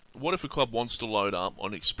talking about, what if a club wants to load up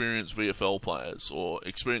on experienced VFL players or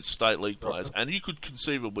experienced state league players, and you could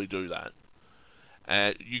conceivably do that.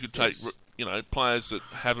 And you could take, players that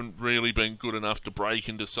haven't really been good enough to break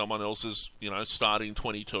into someone else's, starting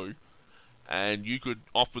 22. And you could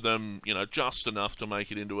offer them, just enough to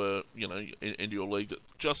make it into into your league, that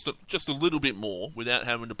just a little bit more without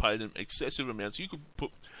having to pay them excessive amounts. You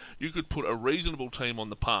could put a reasonable team on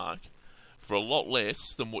the park for a lot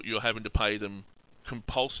less than what you're having to pay them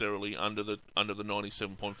compulsorily under the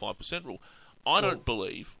 97.5% rule. I don't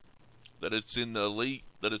believe that it's in the league,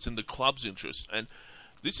 that it's in the club's interest, and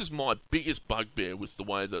this is my biggest bugbear with the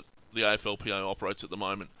way that the AFLPA operates at the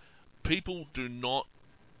moment. People do not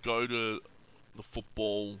go to the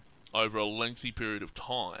football over a lengthy period of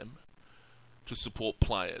time to support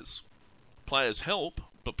players. Players help,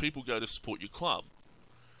 but people go to support your club.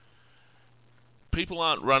 People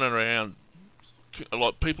aren't running around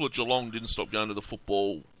like people at Geelong didn't stop going to the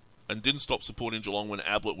football and didn't stop supporting Geelong when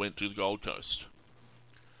Ablett went to the Gold Coast.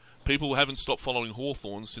 People haven't stopped following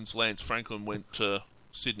Hawthorn since Lance Franklin went to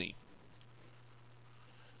Sydney.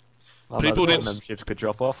 People didn't. Memberships could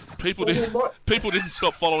drop off. People didn't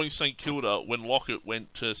stop following St Kilda when Lockett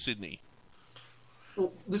went to Sydney.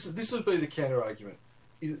 Well, this would be the counter argument.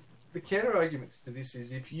 The counter argument to this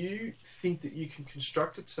is if you think that you can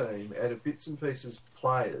construct a team out of bits and pieces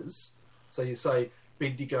players, so you say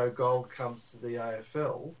Bendigo Gold comes to the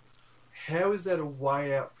AFL, how is that a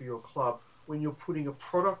way out for your club when you're putting a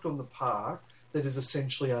product on the park that is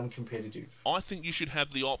essentially uncompetitive? I think you should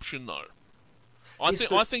have the option, though.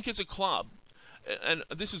 Yes, I think as a club, and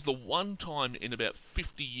this is the one time in about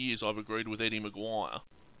 50 years I've agreed with Eddie Maguire,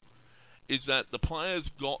 is that the players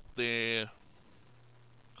got their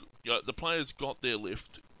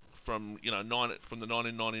lift from from the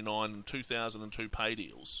 1999 and 2002 pay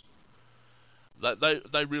deals.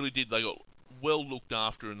 They really did. They got well looked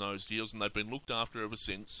after in those deals, and they've been looked after ever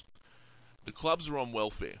since. The clubs are on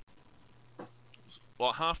welfare.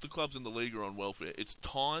 Well, half the clubs in the league are on welfare. It's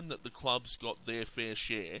time that the clubs got their fair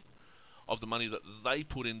share of the money that they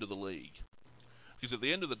put into the league. Because at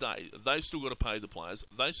the end of the day, they've still got to pay the players,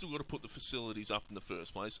 they've still got to put the facilities up in the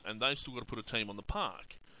first place, and they've still got to put a team on the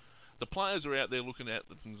park. The players are out there looking at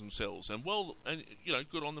themselves, and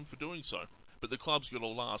good on them for doing so. But the club's got to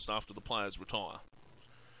last after the players retire.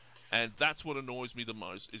 And that's what annoys me the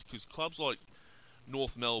most, is because clubs like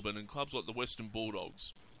North Melbourne and clubs like the Western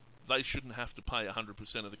Bulldogs, they shouldn't have to pay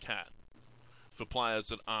 100% of the cap for players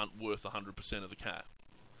that aren't worth 100% of the cap.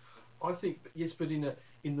 I think, yes, but in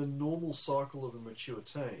the normal cycle of a mature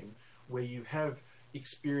team, where you have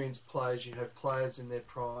experienced players, you have players in their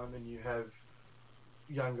prime, and you have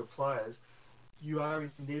younger players, you are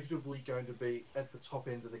inevitably going to be at the top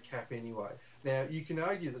end of the cap anyway. Now, you can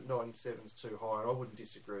argue that 97 is too high, and I wouldn't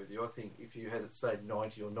disagree with you. I think if you had it, say,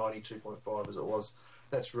 90 or 92.5 as it was,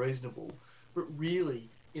 that's reasonable. But really,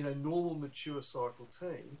 in a normal mature cycle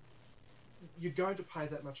team, you're going to pay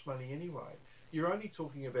that much money anyway. You're only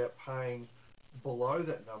talking about paying below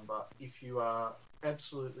that number if you are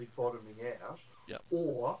absolutely bottoming out, yep.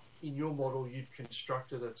 Or in your model you've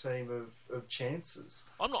constructed a team of chances.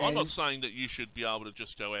 I'm not saying that you should be able to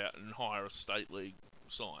just go out and hire a state league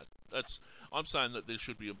side. I'm saying that there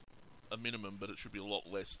should be a minimum, but it should be a lot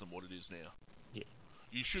less than what it is now. Yeah.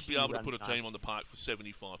 You should be able to put a team on the park for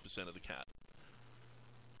 75% of the cap.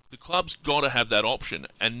 The club's got to have that option,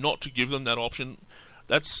 and not to give them that option,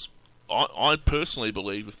 I personally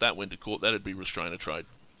believe if that went to court, that'd be restraint of trade.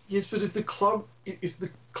 Yes, but if the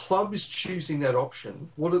club is choosing that option,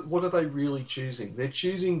 what are they really choosing? They're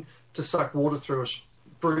choosing to suck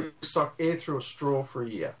suck air through a straw for a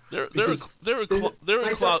year. They're a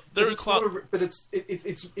club. But it's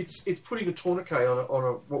putting a tourniquet on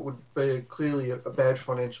a what would be clearly a bad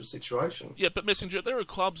financial situation. Yeah, but Messenger, there are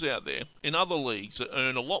clubs out there in other leagues that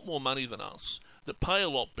earn a lot more money than us, that pay a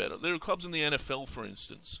lot better. There are clubs in the NFL, for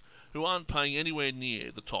instance, who aren't paying anywhere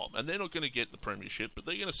near the top, and they're not going to get the premiership, but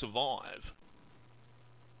they're going to survive.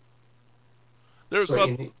 There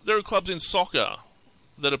are clubs in soccer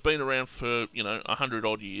that have been around for 100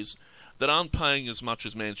 odd years that aren't paying as much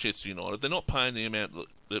as Manchester United. They're not paying the amount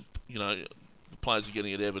that the players are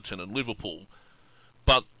getting at Everton and Liverpool,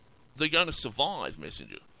 but they're going to survive,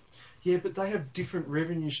 Messenger. Yeah, but they have different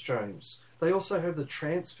revenue streams. They also have the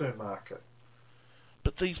transfer market.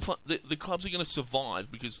 But the clubs are going to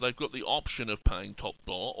survive because they've got the option of paying top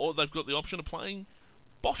dollar, or they've got the option of paying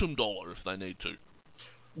bottom dollar if they need to.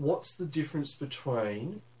 What's the difference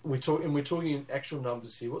between we're talking in actual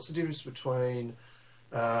numbers here? What's the difference between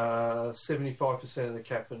 75% of the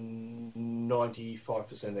cap and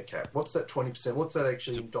 95% of the cap? What's that 20%? What's that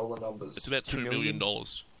actually in dollar numbers? It's about $2 million.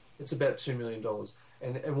 It's about $2 million.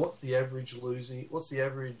 And what's the average losing? What's the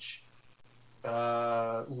average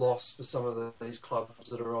loss for some of these clubs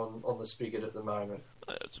that are on the spigot at the moment?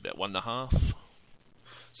 It's about 1.5.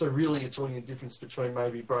 So really, you're talking a difference between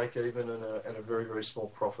maybe break even and a very, very small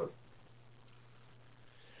profit.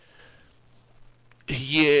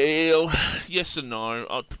 Yeah, yes and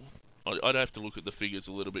no. I'd have to look at the figures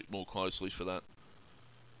a little bit more closely for that.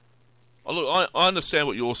 I understand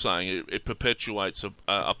what you're saying. It perpetuates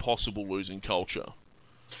a possible losing culture.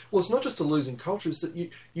 Well, it's not just a losing culture. It's that you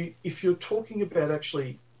if you're talking about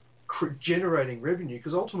actually generating revenue,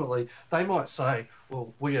 because ultimately they might say,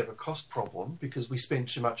 well, we have a cost problem because we spend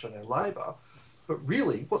too much on our labour. But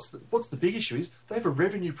really, what's the big issue is they have a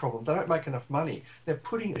revenue problem. They don't make enough money. Now,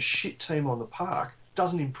 putting a shit team on the park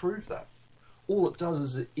doesn't improve that. all it does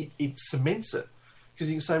is it cements it. Because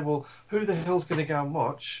you can say, well, who the hell's going to go and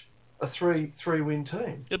watch a three-win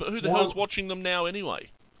team? Yeah, but who the hell's watching them now anyway?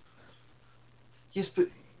 Yes, but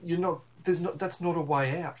you're not. That's not a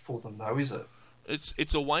way out for them, though, is it?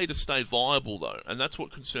 It's a way to stay viable, though, and that's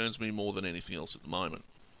what concerns me more than anything else at the moment.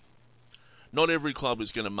 Not every club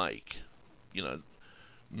is going to make,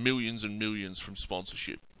 millions and millions from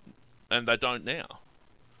sponsorship, and they don't now.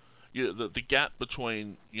 The gap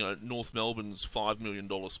between North Melbourne's $5 million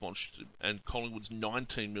sponsorship and Collingwood's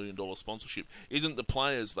 $19 million sponsorship isn't the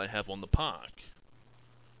players they have on the park.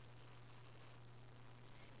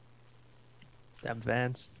 Damn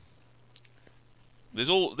fans. There's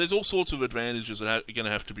all sorts of advantages that are going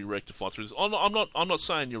to have to be rectified through this. I'm not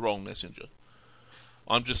saying you're wrong, Messenger.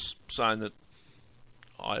 I'm just saying that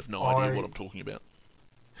I have no idea what I'm talking about.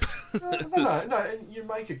 No, and you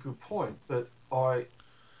make a good point, but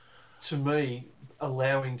to me,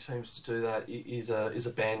 allowing teams to do that is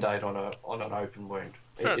a band-aid on an open wound.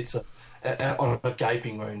 It's on a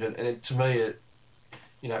gaping wound, and to me,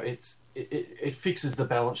 it fixes the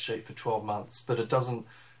balance sheet for 12 months, but it doesn't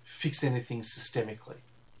fix anything systemically.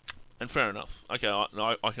 And fair enough. Okay,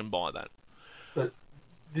 I can buy that. But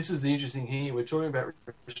this is the interesting here. We're talking about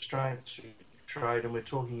restraint trade, and we're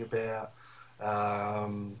talking about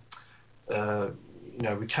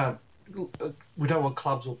we don't want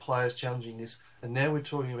clubs or players challenging this, and now we're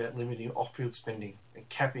talking about limiting off-field spending and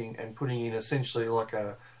capping and putting in essentially like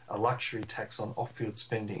a luxury tax on off-field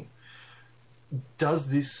spending. Does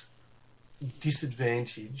this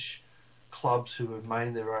disadvantage clubs who have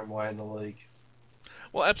made their own way in the league?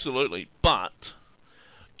 Well, absolutely, but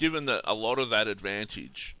given that a lot of that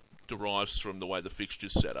advantage derives from the way the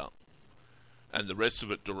fixture's set up, and the rest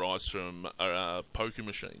of it derives from poker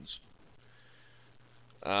machines.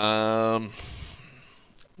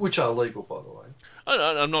 Which are legal, by the way.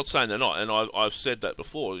 I'm not saying they're not, and I've said that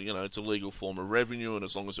before. It's a legal form of revenue, and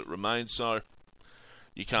as long as it remains so,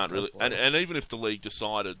 you can't really. And even if the league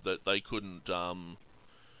decided that they couldn't,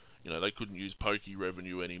 they couldn't use pokey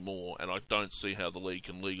revenue anymore, and I don't see how the league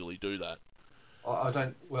can legally do that. I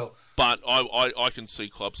don't. Well, but I can see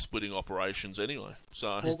clubs splitting operations anyway.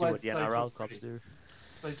 So just do what the NRL clubs do.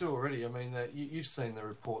 They do already. I mean, you've seen the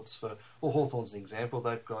reports for. Well, Hawthorn's an example.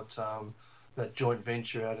 They've got that joint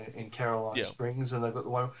venture out in Caroline Springs, and they've got the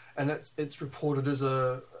one, and it's reported as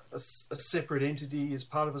a separate entity as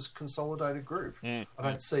part of a consolidated group. I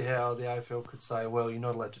don't see how the AFL could say, well, you're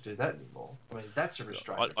not allowed to do that anymore. I mean, that's a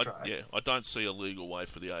restraint of trade. I don't see a legal way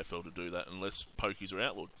for the AFL to do that unless pokies are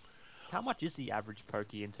outlawed. How much is the average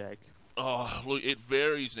pokey intake? Oh, look, it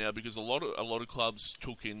varies now because a lot of clubs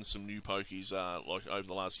took in some new pokies like over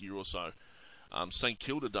the last year or so. St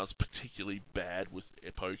Kilda does particularly bad with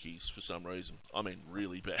pokies for some reason. I mean,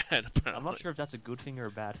 really bad. Apparently. I'm not sure if that's a good thing or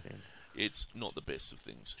a bad thing. It's not the best of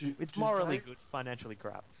things. It's morally good, financially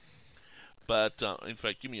crap. But in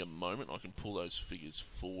fact, give me a moment. I can pull those figures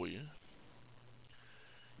for you.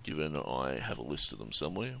 Given I have a list of them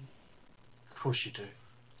somewhere. Of course you do.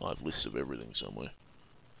 I have lists of everything somewhere.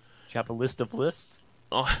 Do you have a list of lists?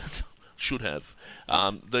 I should have.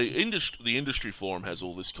 The industry forum has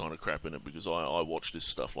all this kind of crap in it because I watch this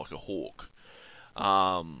stuff like a hawk.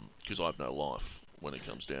 Because I have no life when it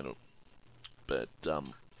comes down to it. But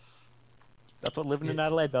that's what living in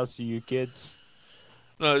Adelaide does to you kids.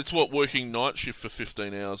 No, it's what working night shift for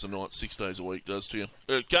 15 hours a night, 6 days a week does to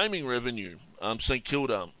you. Gaming revenue. St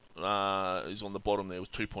Kilda is on the bottom there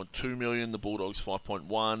with 2.2 million. The Bulldogs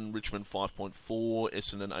 5.1, Richmond 5.4,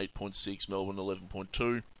 Essendon 8.6, Melbourne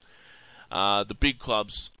 11.2. The big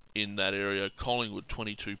clubs in that area: Collingwood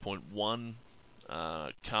 22.1,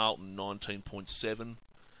 Carlton 19.7,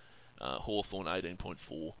 Hawthorn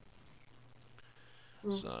 18.4.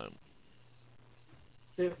 So.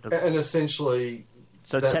 Yeah. And essentially,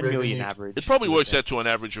 so 10 million average. It probably works out to an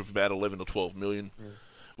average of about 11 or 12 million,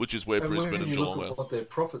 which is where Brisbane and Geelong are. Look at what their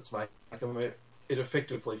profits make. I mean, it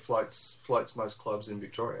effectively floats most clubs in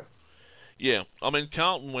Victoria. Yeah, I mean,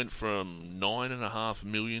 Carlton went from 9.5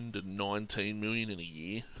 million to 19 million in a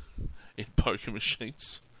year in poker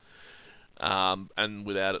machines, and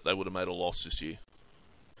without it, they would have made a loss this year.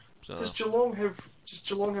 So, Does Geelong have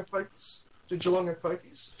pokies? Did Geelong have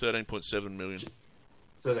pokies? 13.7 million.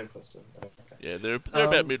 13.7. Okay. Yeah, they're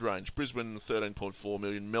about mid-range. Brisbane 13.4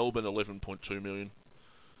 million. Melbourne 11.2 million.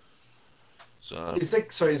 So is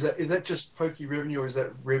that just pokey revenue, or is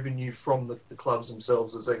that revenue from the clubs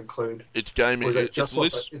themselves? Does that include? It's gaming. Or is it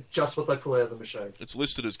just what they pull out of the machine? It's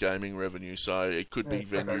listed as gaming revenue, so it could be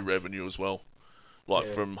venue revenue as well, like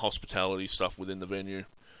from hospitality stuff within the venue.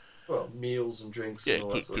 Well, meals and drinks. Yeah, and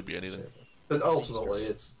all could be anything. But ultimately,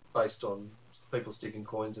 it's based on people sticking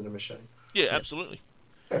coins in a machine. Yeah, absolutely.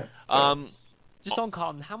 Yeah. Just on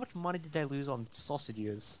Carlton, how much money did they lose on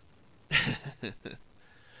sausages?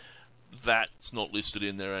 That's not listed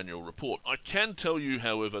in their annual report. I can tell you,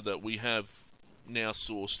 however, that we have now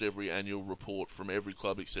sourced every annual report from every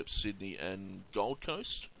club except Sydney and Gold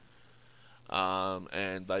Coast,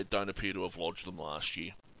 and they don't appear to have lodged them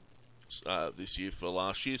this year for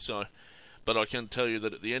last year. So, but I can tell you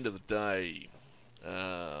that at the end of the day,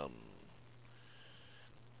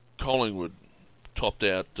 Collingwood topped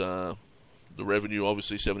out the revenue,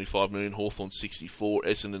 obviously 75 million, Hawthorn 64,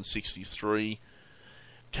 Essendon 63,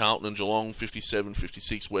 Carlton and Geelong 57,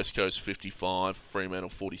 56, West Coast 55, Fremantle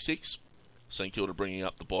 46, St Kilda bringing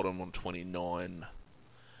up the bottom on 29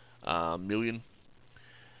 million.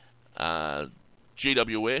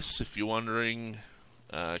 GWS, if you're wondering,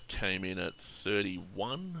 came in at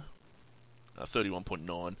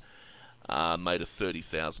 31.9. Made a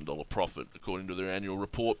 $30,000 profit according to their annual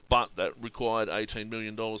report, but that required $18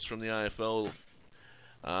 million from the AFL,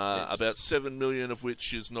 Yes. about $7 million of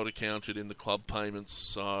which is not accounted in the club payments.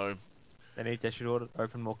 So They should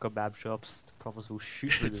open more kebab shops. The profits will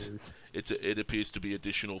shoot through the roof. it appears to be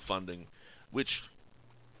additional funding, which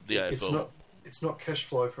the AFL. It's not cash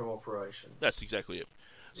flow from operations. That's exactly it.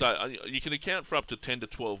 So you can account for up to 10 to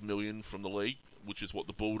 12 million from the league, which is what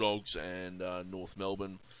the Bulldogs and North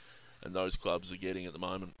Melbourne and those clubs are getting at the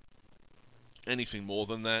moment. Anything more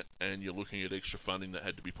than that, and you're looking at extra funding that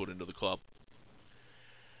had to be put into the club.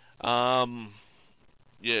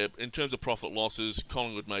 Yeah, in terms of profit losses,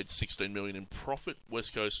 Collingwood made 16 million in profit.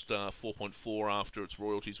 West Coast 4.4 after its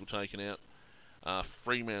royalties were taken out.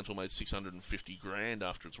 Fremantle made 650 grand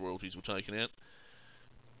after its royalties were taken out.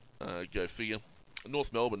 Go figure.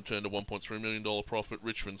 North Melbourne turned a $1.3 million profit.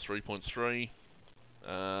 Richmond 3.3.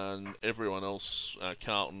 And everyone else,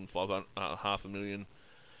 Carlton half a million.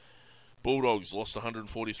 Bulldogs lost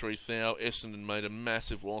 143,000. Essendon made a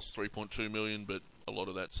massive loss, 3.2 million, but a lot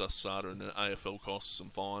of that's SADA and the AFL costs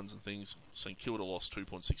and fines and things. St Kilda lost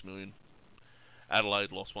 2.6 million.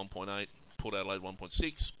 Adelaide lost 1.8. Port Adelaide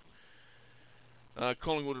 1.6.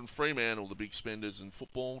 Collingwood and Fremantle, the big spenders in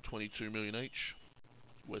football, 22 million each.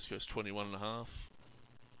 West Coast 21.5.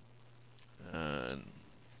 And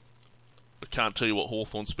I can't tell you what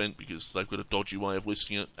Hawthorn spent because they've got a dodgy way of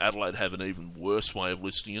listing it. Adelaide have an even worse way of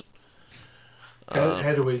listing it.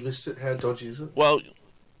 How do we list it? How dodgy is it? Well,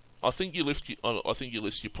 I think you list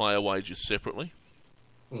your player wages separately,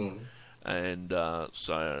 and I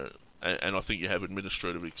think you have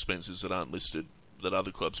administrative expenses that aren't listed that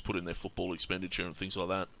other clubs put in their football expenditure and things like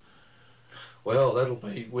that. Well,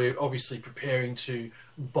 we're obviously preparing to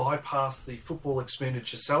bypass the football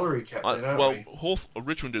expenditure salary cap, then, aren't we?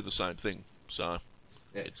 Richmond did the same thing, so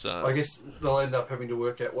Yeah. it's. I guess they'll end up having to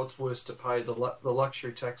work out what's worse to pay, the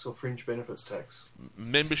luxury tax or fringe benefits tax.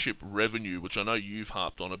 Membership revenue, which I know you've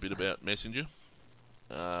harped on a bit about, Messenger.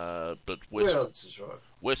 But This is right.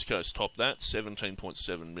 West Coast topped that,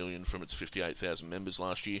 17.7 million from its 58,000 members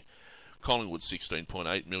last year. Collingwood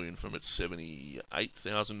 16.8 million from its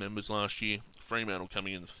 78,000 members last year. Fremantle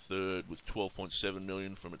coming in third with 12.7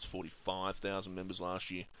 million from its 45,000 members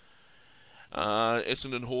last year.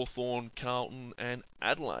 Essendon, Hawthorn, Carlton and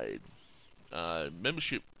Adelaide.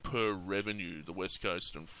 Membership per revenue, the West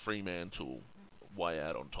Coast and Fremantle way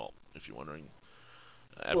out on top, if you're wondering.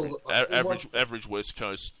 Average West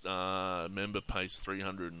Coast member pays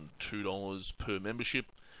 $302 per membership,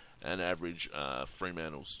 and average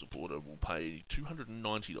Fremantle supporter will pay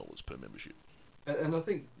 $290 per membership. And I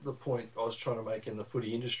think the point I was trying to make in the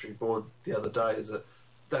footy industry board the other day is that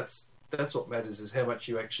that's what matters, is how much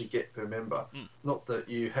you actually get per member. Not that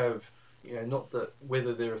you have, not that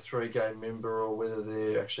whether they're a 3-game member or whether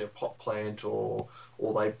they're actually a pot plant or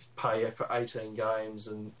they pay for 18 games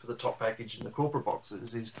and for the top package in the corporate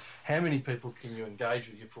boxes, is how many people can you engage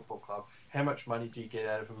with your football club, how much money do you get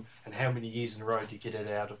out of them, and how many years in a row do you get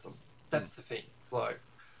it out of them. That's the thing.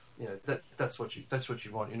 That's what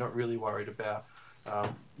you want. You're not really worried about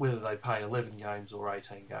whether they pay 11 games or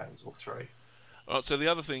 18 games or 3. All right, so the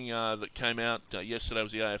other thing that came out yesterday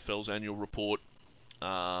was the AFL's annual report.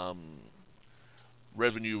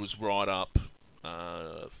 Revenue was right up,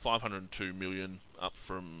 502 million, up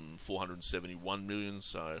from 471 million,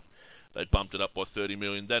 so they bumped it up by 30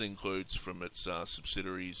 million. That includes from its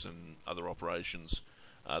subsidiaries and other operations.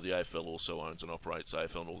 The AFL also owns and operates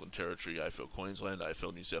AFL Northern Territory, AFL Queensland,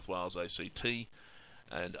 AFL New South Wales, ACT,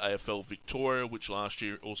 and AFL Victoria, which last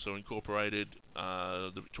year also incorporated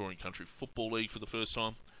the Victorian Country Football League for the first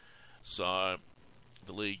time. So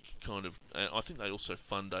the league I think they also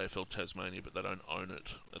fund AFL Tasmania, but they don't own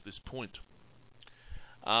it at this point.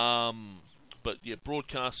 But yeah,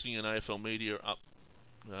 broadcasting and AFL media are up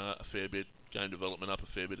a fair bit, game development up a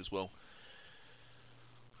fair bit as well.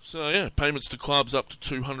 So yeah, payments to clubs up to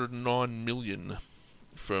 209 million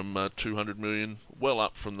from 200 million, well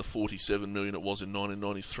up from the 47 million it was in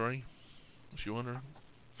 1993. If you're wondering,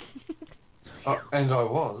 and I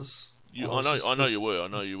was. I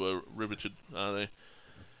know you were riveted. There.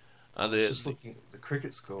 I was just looking at the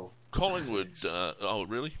cricket score. Collingwood. Oh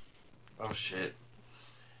really? Oh shit.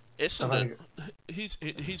 Essendon.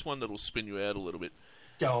 Here's one that'll spin you out a little bit.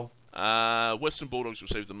 Go Western Bulldogs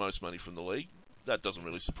received the most money from the league. That doesn't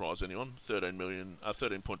really surprise anyone.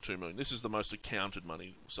 13.2 million. This is the most accounted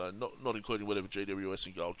money, so not including whatever GWS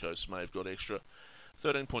and Gold Coast may have got extra.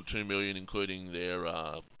 13.2 million, including their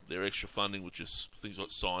extra funding, which is things like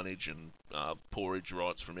signage and pourage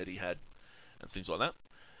rights from Etihad and things like that.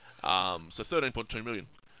 So 13.2 million.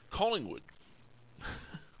 Collingwood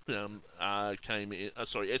Essendon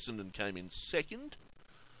came in second.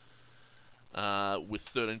 With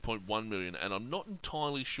 13.1 million, and I'm not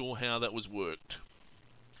entirely sure how that was worked.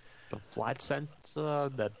 The flight centre,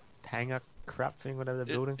 that hangar crap thing, whatever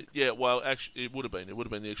they're building. Yeah, well, actually, it would have been. It would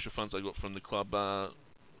have been the extra funds they got from the club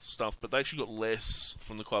stuff, but they actually got less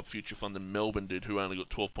from the club future fund than Melbourne did, who only got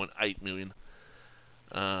 12.8 million.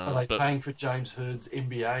 Are they paying for James Hurd's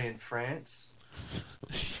MBA in France?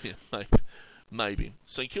 Yeah, maybe.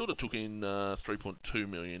 St Kilda took in 3.2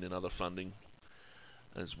 million in other funding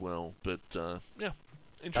as well, but yeah,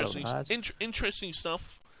 interesting stuff. Interesting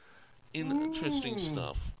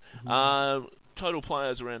stuff. Total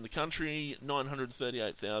players around the country,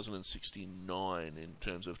 938,069 in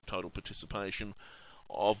terms of total participation,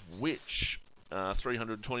 of which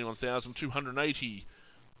 321,280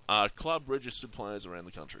 are club registered players around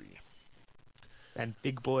the country. And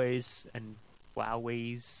big boys and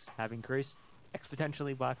wowies have increased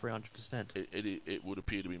exponentially by 300%. It would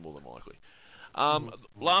appear to be more than likely.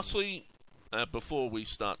 Lastly, before we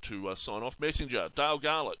start to sign off, Messenger, Dale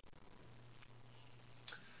Garlett.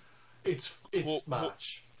 It's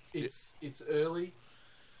March. It's early.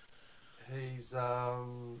 He's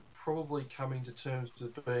probably coming to terms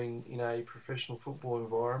with being in a professional football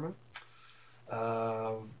environment.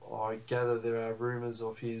 I gather there are rumours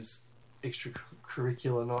of his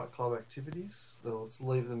extracurricular nightclub activities. Let's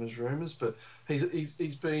leave them as rumours, but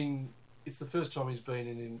he's been. It's the first time he's been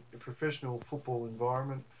in a professional football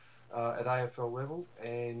environment at AFL level,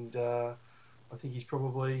 and I think he's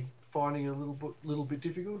probably finding it a little bit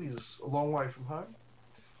difficult. He's a long way from home,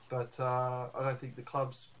 but I don't think the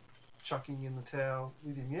club's chucking in the towel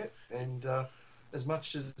with him yet. And as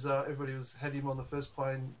much as everybody had him on the first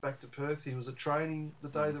plane back to Perth, he was at training the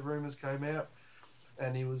day the rumours came out,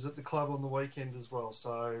 and he was at the club on the weekend as well.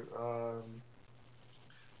 So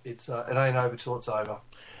it ain't over till it's over.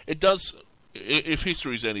 It does. If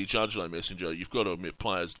history's any judge, though, Messenger, you've got to admit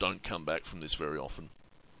players don't come back from this very often.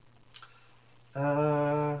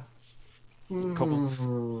 Well,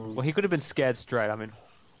 he could have been scared straight. I mean,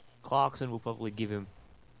 Clarkson will probably give him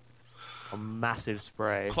a massive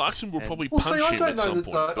spray. Clarkson will probably punch him at some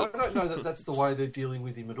point. I don't know that that's the way they're dealing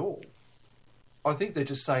with him at all. I think they're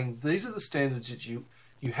just saying these are the standards that you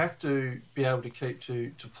have to be able to keep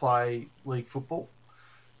to play league football,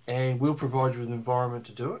 and we'll provide you with an environment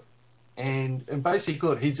to do it. And basically,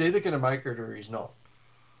 look, he's either going to make it or he's not.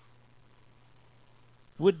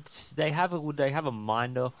 Would they have a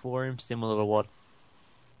minder for him, similar to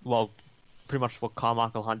pretty much what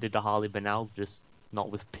Carmichael Hunt did to Harley Bennell, just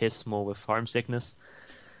not with piss, more with homesickness?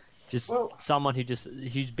 Someone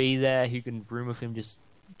who'd be there, who can room with him, just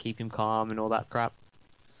keep him calm and all that crap.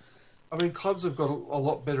 I mean, clubs have got a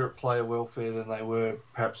lot better at player welfare than they were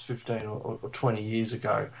perhaps 15 or 20 years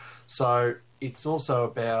ago. So it's also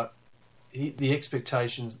about the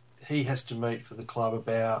expectations he has to meet for the club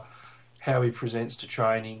about how he presents to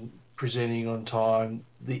training, presenting on time,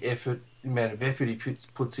 the amount of effort he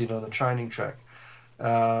puts in on the training track. He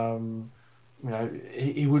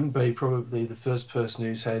wouldn't be probably the first person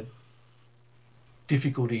who's had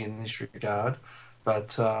difficulty in this regard.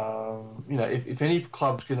 But if any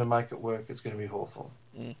club's going to make it work, it's going to be Hawthorn.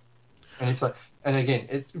 Mm. And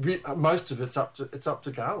again, most of it's up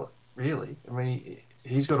to Garlett, really. I mean,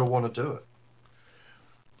 he's got to want to do it.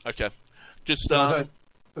 Okay, just.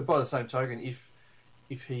 But by the same token,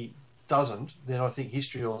 if he doesn't, then I think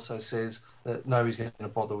history also says that nobody's going to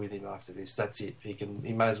bother with him after this. That's it.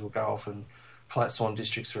 He may as well go off and play at Swan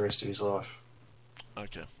Districts for the rest of his life.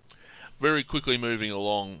 Okay, very quickly moving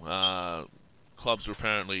along. Clubs are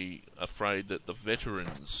apparently afraid that the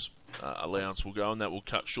veterans allowance will go, and that will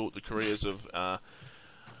cut short the careers of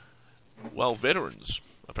veterans.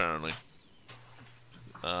 Apparently,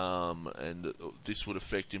 and this would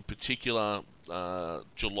affect in particular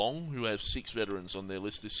Geelong, who have 6 veterans on their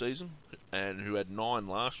list this season, and who had 9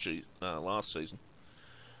 last season.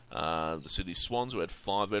 The Sydney Swans, who had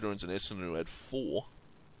 5 veterans, and Essendon, who had 4.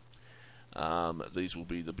 These will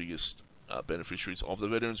be the biggest beneficiaries of the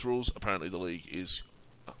veterans rules. Apparently the league is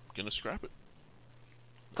going to scrap it.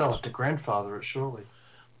 They'll have to grandfather it, surely.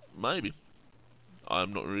 Maybe.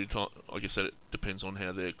 I'm not really... I guess that it depends on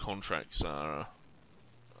how their contracts are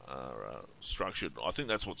structured. I think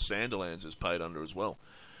that's what Sanderlands is paid under as well.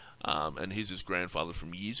 And his is grandfathered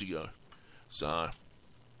from years ago. So,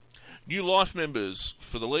 new life members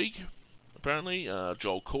for the league, apparently.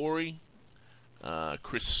 Joel Corey,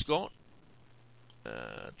 Chris Scott,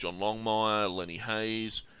 John Longmire, Lenny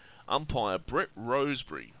Hayes, umpire Brett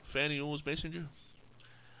Roseberry. Fan of yours, Messenger?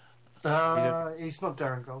 He's not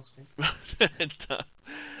Darren Goldsmith.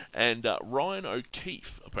 and Ryan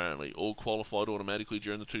O'Keefe, apparently, all qualified automatically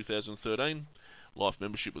during the 2013. Life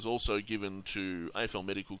membership was also given to AFL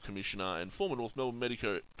Medical Commissioner and former North Melbourne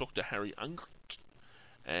Medico Dr. Harry Unglik,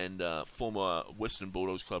 and former Western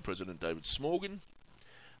Bulldogs Club President David Smorgan,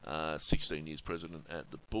 16 years president at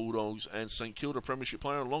the Bulldogs, and St Kilda Premiership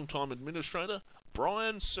player and long-time administrator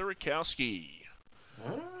Brian Sirikowski.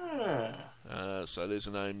 So there's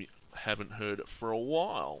a name you haven't heard for a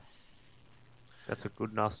while. That's a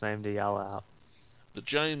good enough name to yell out. The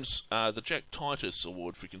Jack Titus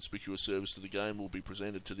Award for Conspicuous Service to the Game will be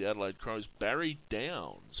presented to the Adelaide Crows' Barry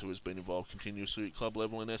Downs, who has been involved continuously at club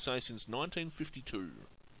level in SA since 1952.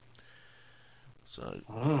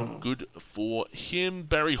 So, good for him.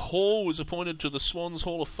 Barry Hall was appointed to the Swans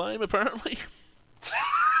Hall of Fame, apparently.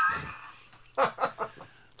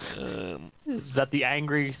 Is that the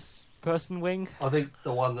angry person wing? I think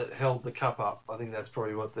the one that held the cup up. I think that's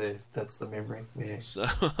probably that's the memory. Yeah. So,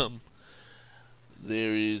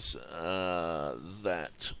 there is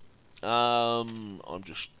that. I'm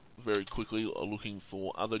just very quickly looking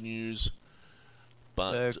for other news,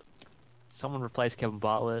 but someone replaced Kevin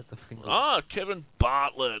Bartlett. I think Kevin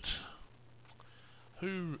Bartlett.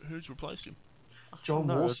 Who's replaced him? John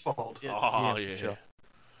Worsfold. Yeah. Sure.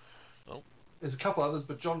 Well, there's a couple others,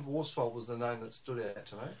 but John Worsfold was the name that stood out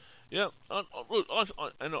to me. Yeah, look, I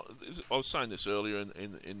was saying this earlier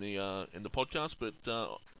in the podcast, but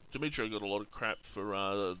Dimitri got a lot of crap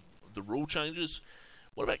for the rule changes.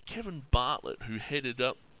 What about Kevin Bartlett, who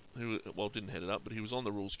didn't head it up, but he was on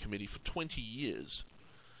the rules committee for 20 years,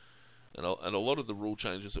 and a lot of the rule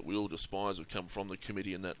changes that we all despise have come from the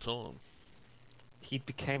committee in that time. He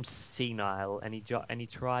became senile, and he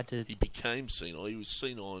tried to. He became senile. He was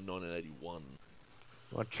senile in 1981.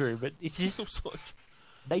 Not true, but it's just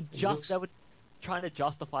they were trying to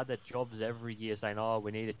justify their jobs every year, saying, "Oh,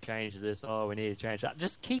 we need to change this. Oh, we need to change that."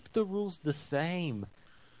 Just keep the rules the same.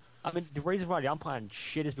 I mean, the reason why the umpiring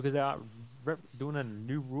shit is because they are doing a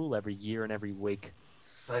new rule every year and every week.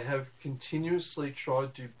 They have continuously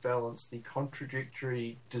tried to balance the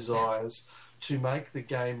contradictory desires to make the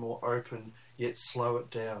game more open, yet slow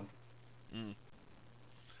it down.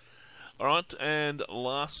 All right, and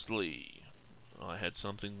lastly, I had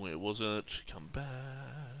something. Where was it? Come back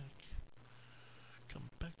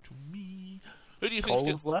to me. Who do you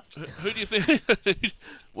think left? Who do you think?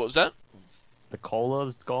 What was that? The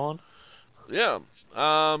cola's gone. Yeah.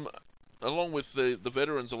 Along with the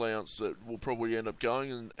veterans allowance that will probably end up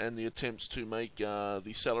going, and the attempts to make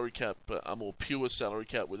the salary cap a more pure salary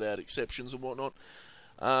cap without exceptions and whatnot,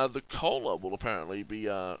 the COLA will apparently be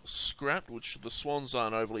scrapped, which the Swans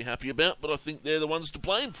aren't overly happy about, but I think they're the ones to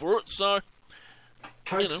blame for it. So,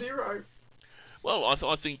 Coke Zero. Well,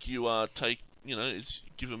 I think you take, it's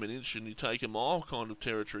give them an inch and you take a mile kind of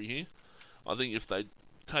territory here. I think if they'd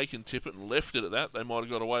taken Tippett and left it at that, they might have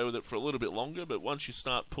got away with it for a little bit longer, but once you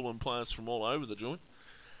start pulling players from all over the joint,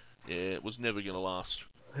 it was never going to last.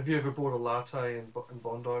 Have you ever bought a latte in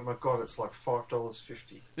Bondi? My God, it's like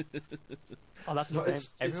 $5.50. Oh, that's the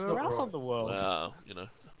same everywhere else on the world.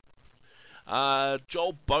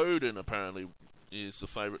 Joel Bowden apparently is the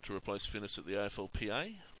favourite to replace Finnis at the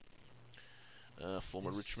AFLPA.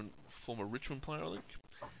 Former Richmond player, I think.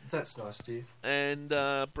 That's nice, dear. And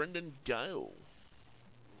Brendan Gale,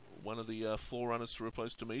 one of the forerunners to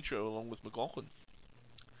replace Demetrio along with McLaughlin.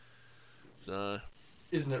 So,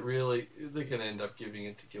 isn't it really? They're going to end up giving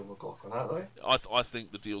it to Gil McLaughlin, aren't they? I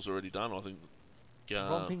think the deal's already done. I think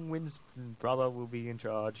Romping Wins' brother will be in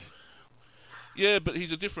charge. Yeah, but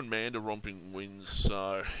he's a different man to Romping Wins,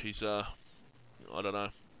 so he's I don't know.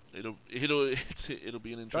 It'll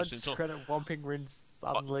be an interesting Don't time. discredit Romping Wins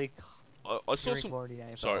suddenly. I saw Eric some. Wardy,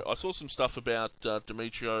 AFL. Sorry, I saw some stuff about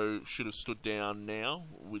Demetrio should have stood down now,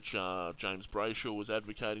 which James Brayshaw was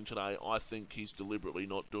advocating today. I think he's deliberately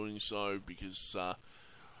not doing so because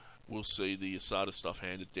we'll see the Asada stuff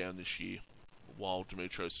handed down this year while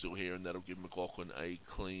Demetrio's still here, and that'll give McLaughlin a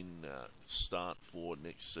clean start for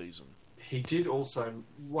next season. He did also,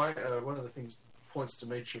 one of the points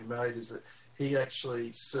Dimitri made is that he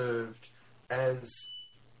actually served as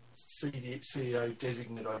CEO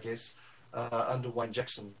designate, I guess, under Wayne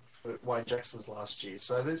Jackson for Wayne Jackson's last year.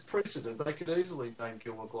 So there's precedent. They could easily name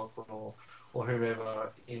Gil McLaughlin or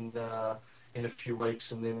whomever in a few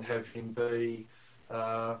weeks, and then have him be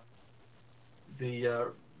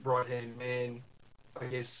the right-hand man, I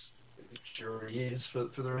guess. Sure he is for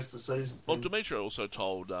the rest of the season. Well, Demetrio also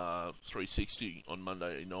told 360 on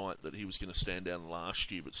Monday night that he was going to stand down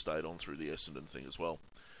last year but stayed on through the Essendon thing as well.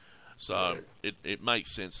 So it makes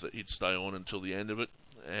sense that he'd stay on until the end of it,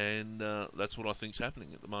 and that's what I think's happening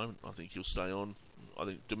at the moment. I think he'll stay on. I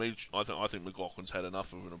think I think McLaughlin's had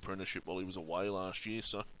enough of an apprenticeship while he was away last year.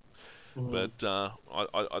 So, but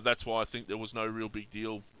I that's why I think there was no real big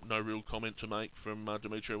deal, no real comment to make from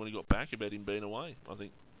Demetrio when he got back about him being away. I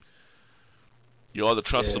think you either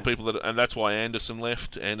trust the people and that's why Anderson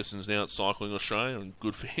left. Anderson's now at Cycling Australia, and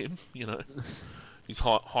good for him. You know, he's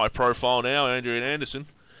high profile now, Adrian Anderson.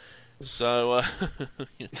 So,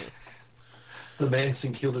 you know. The man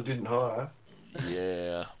St Kilda didn't hire.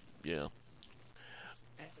 Yeah.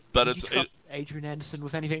 But Did you trust Adrian Anderson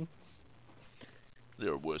with anything?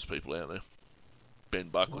 There are worse people out there. Ben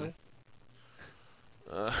Buckley.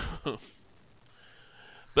 But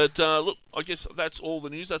look, I guess that's all the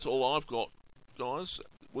news. That's all I've got, guys.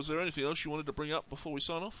 Was there anything else you wanted to bring up before we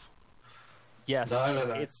sign off? Yes.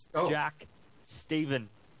 No. It's Jack Steven.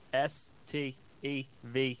 Steven.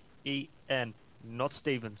 Not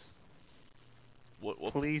Stevens. What?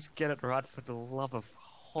 Please get it right for the love of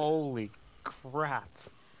holy crap.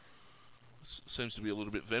 Seems to be a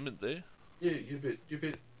little bit vehement there. Yeah, you're a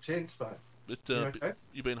bit tense, mate. But okay?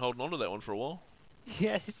 You've been holding on to that one for a while.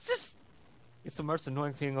 Yeah, it's the most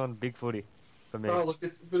annoying thing on Big Footy for me. Oh, look,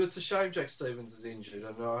 it's a shame Jack Stevens is injured,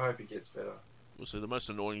 and I hope he gets better. Well, see, the most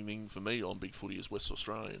annoying thing for me on Big Footy is West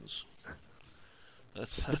Australians.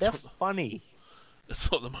 That's They're funny.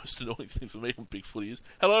 That's not the most annoying thing for me on Big Footy is.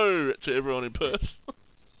 Hello to everyone in Perth.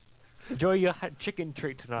 Enjoy your chicken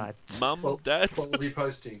treat tonight. Mum, Dad. Quality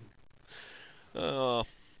posting. All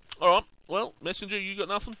right. Well, Messenger, you got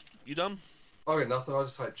nothing? You done? I got nothing. I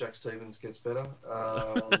just hope Jack Stevens gets better.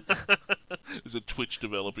 There's a twitch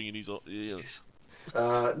developing in his ears.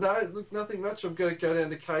 No, look, nothing much. I'm going to go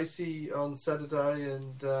down to Casey on Saturday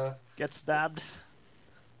and... Get stabbed.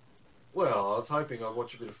 Well, I was hoping I'd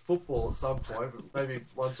watch a bit of football at some point, but maybe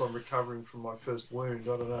once I'm recovering from my first wound,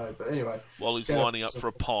 I don't know. But anyway... While he's lining up for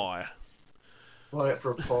a pie. Lining up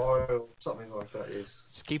for a pie or something like that, yes.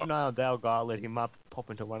 Just keep an eye on Dale Garlett. He might pop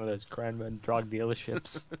into one of those Cranbourne drug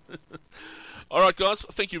dealerships. All right, guys.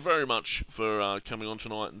 Thank you very much for coming on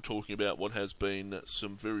tonight and talking about what has been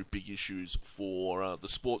some very big issues for the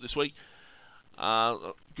sport this week.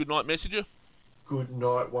 Good night, Messenger. Good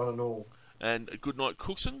night, one and all. And good night,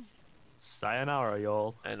 Cookson. Sayonara,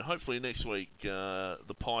 y'all. And hopefully next week, the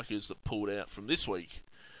Pikers that pulled out from this week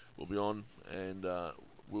will be on, and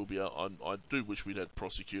we'll be. I do wish we'd had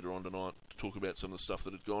Prosecutor on tonight to talk about some of the stuff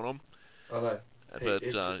that had gone on. I know. But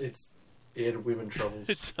it's he had women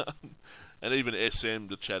troubles. And even SM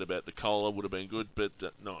to chat about the cola would have been good, but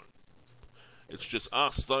no. It's just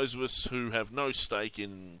us, those of us who have no stake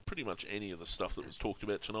in pretty much any of the stuff that was talked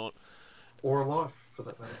about tonight. Or a life, for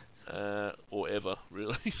that matter. Or ever,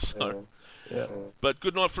 really. So, Yeah. But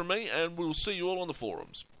good night from me, and we'll see you all on the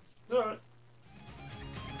forums. All right.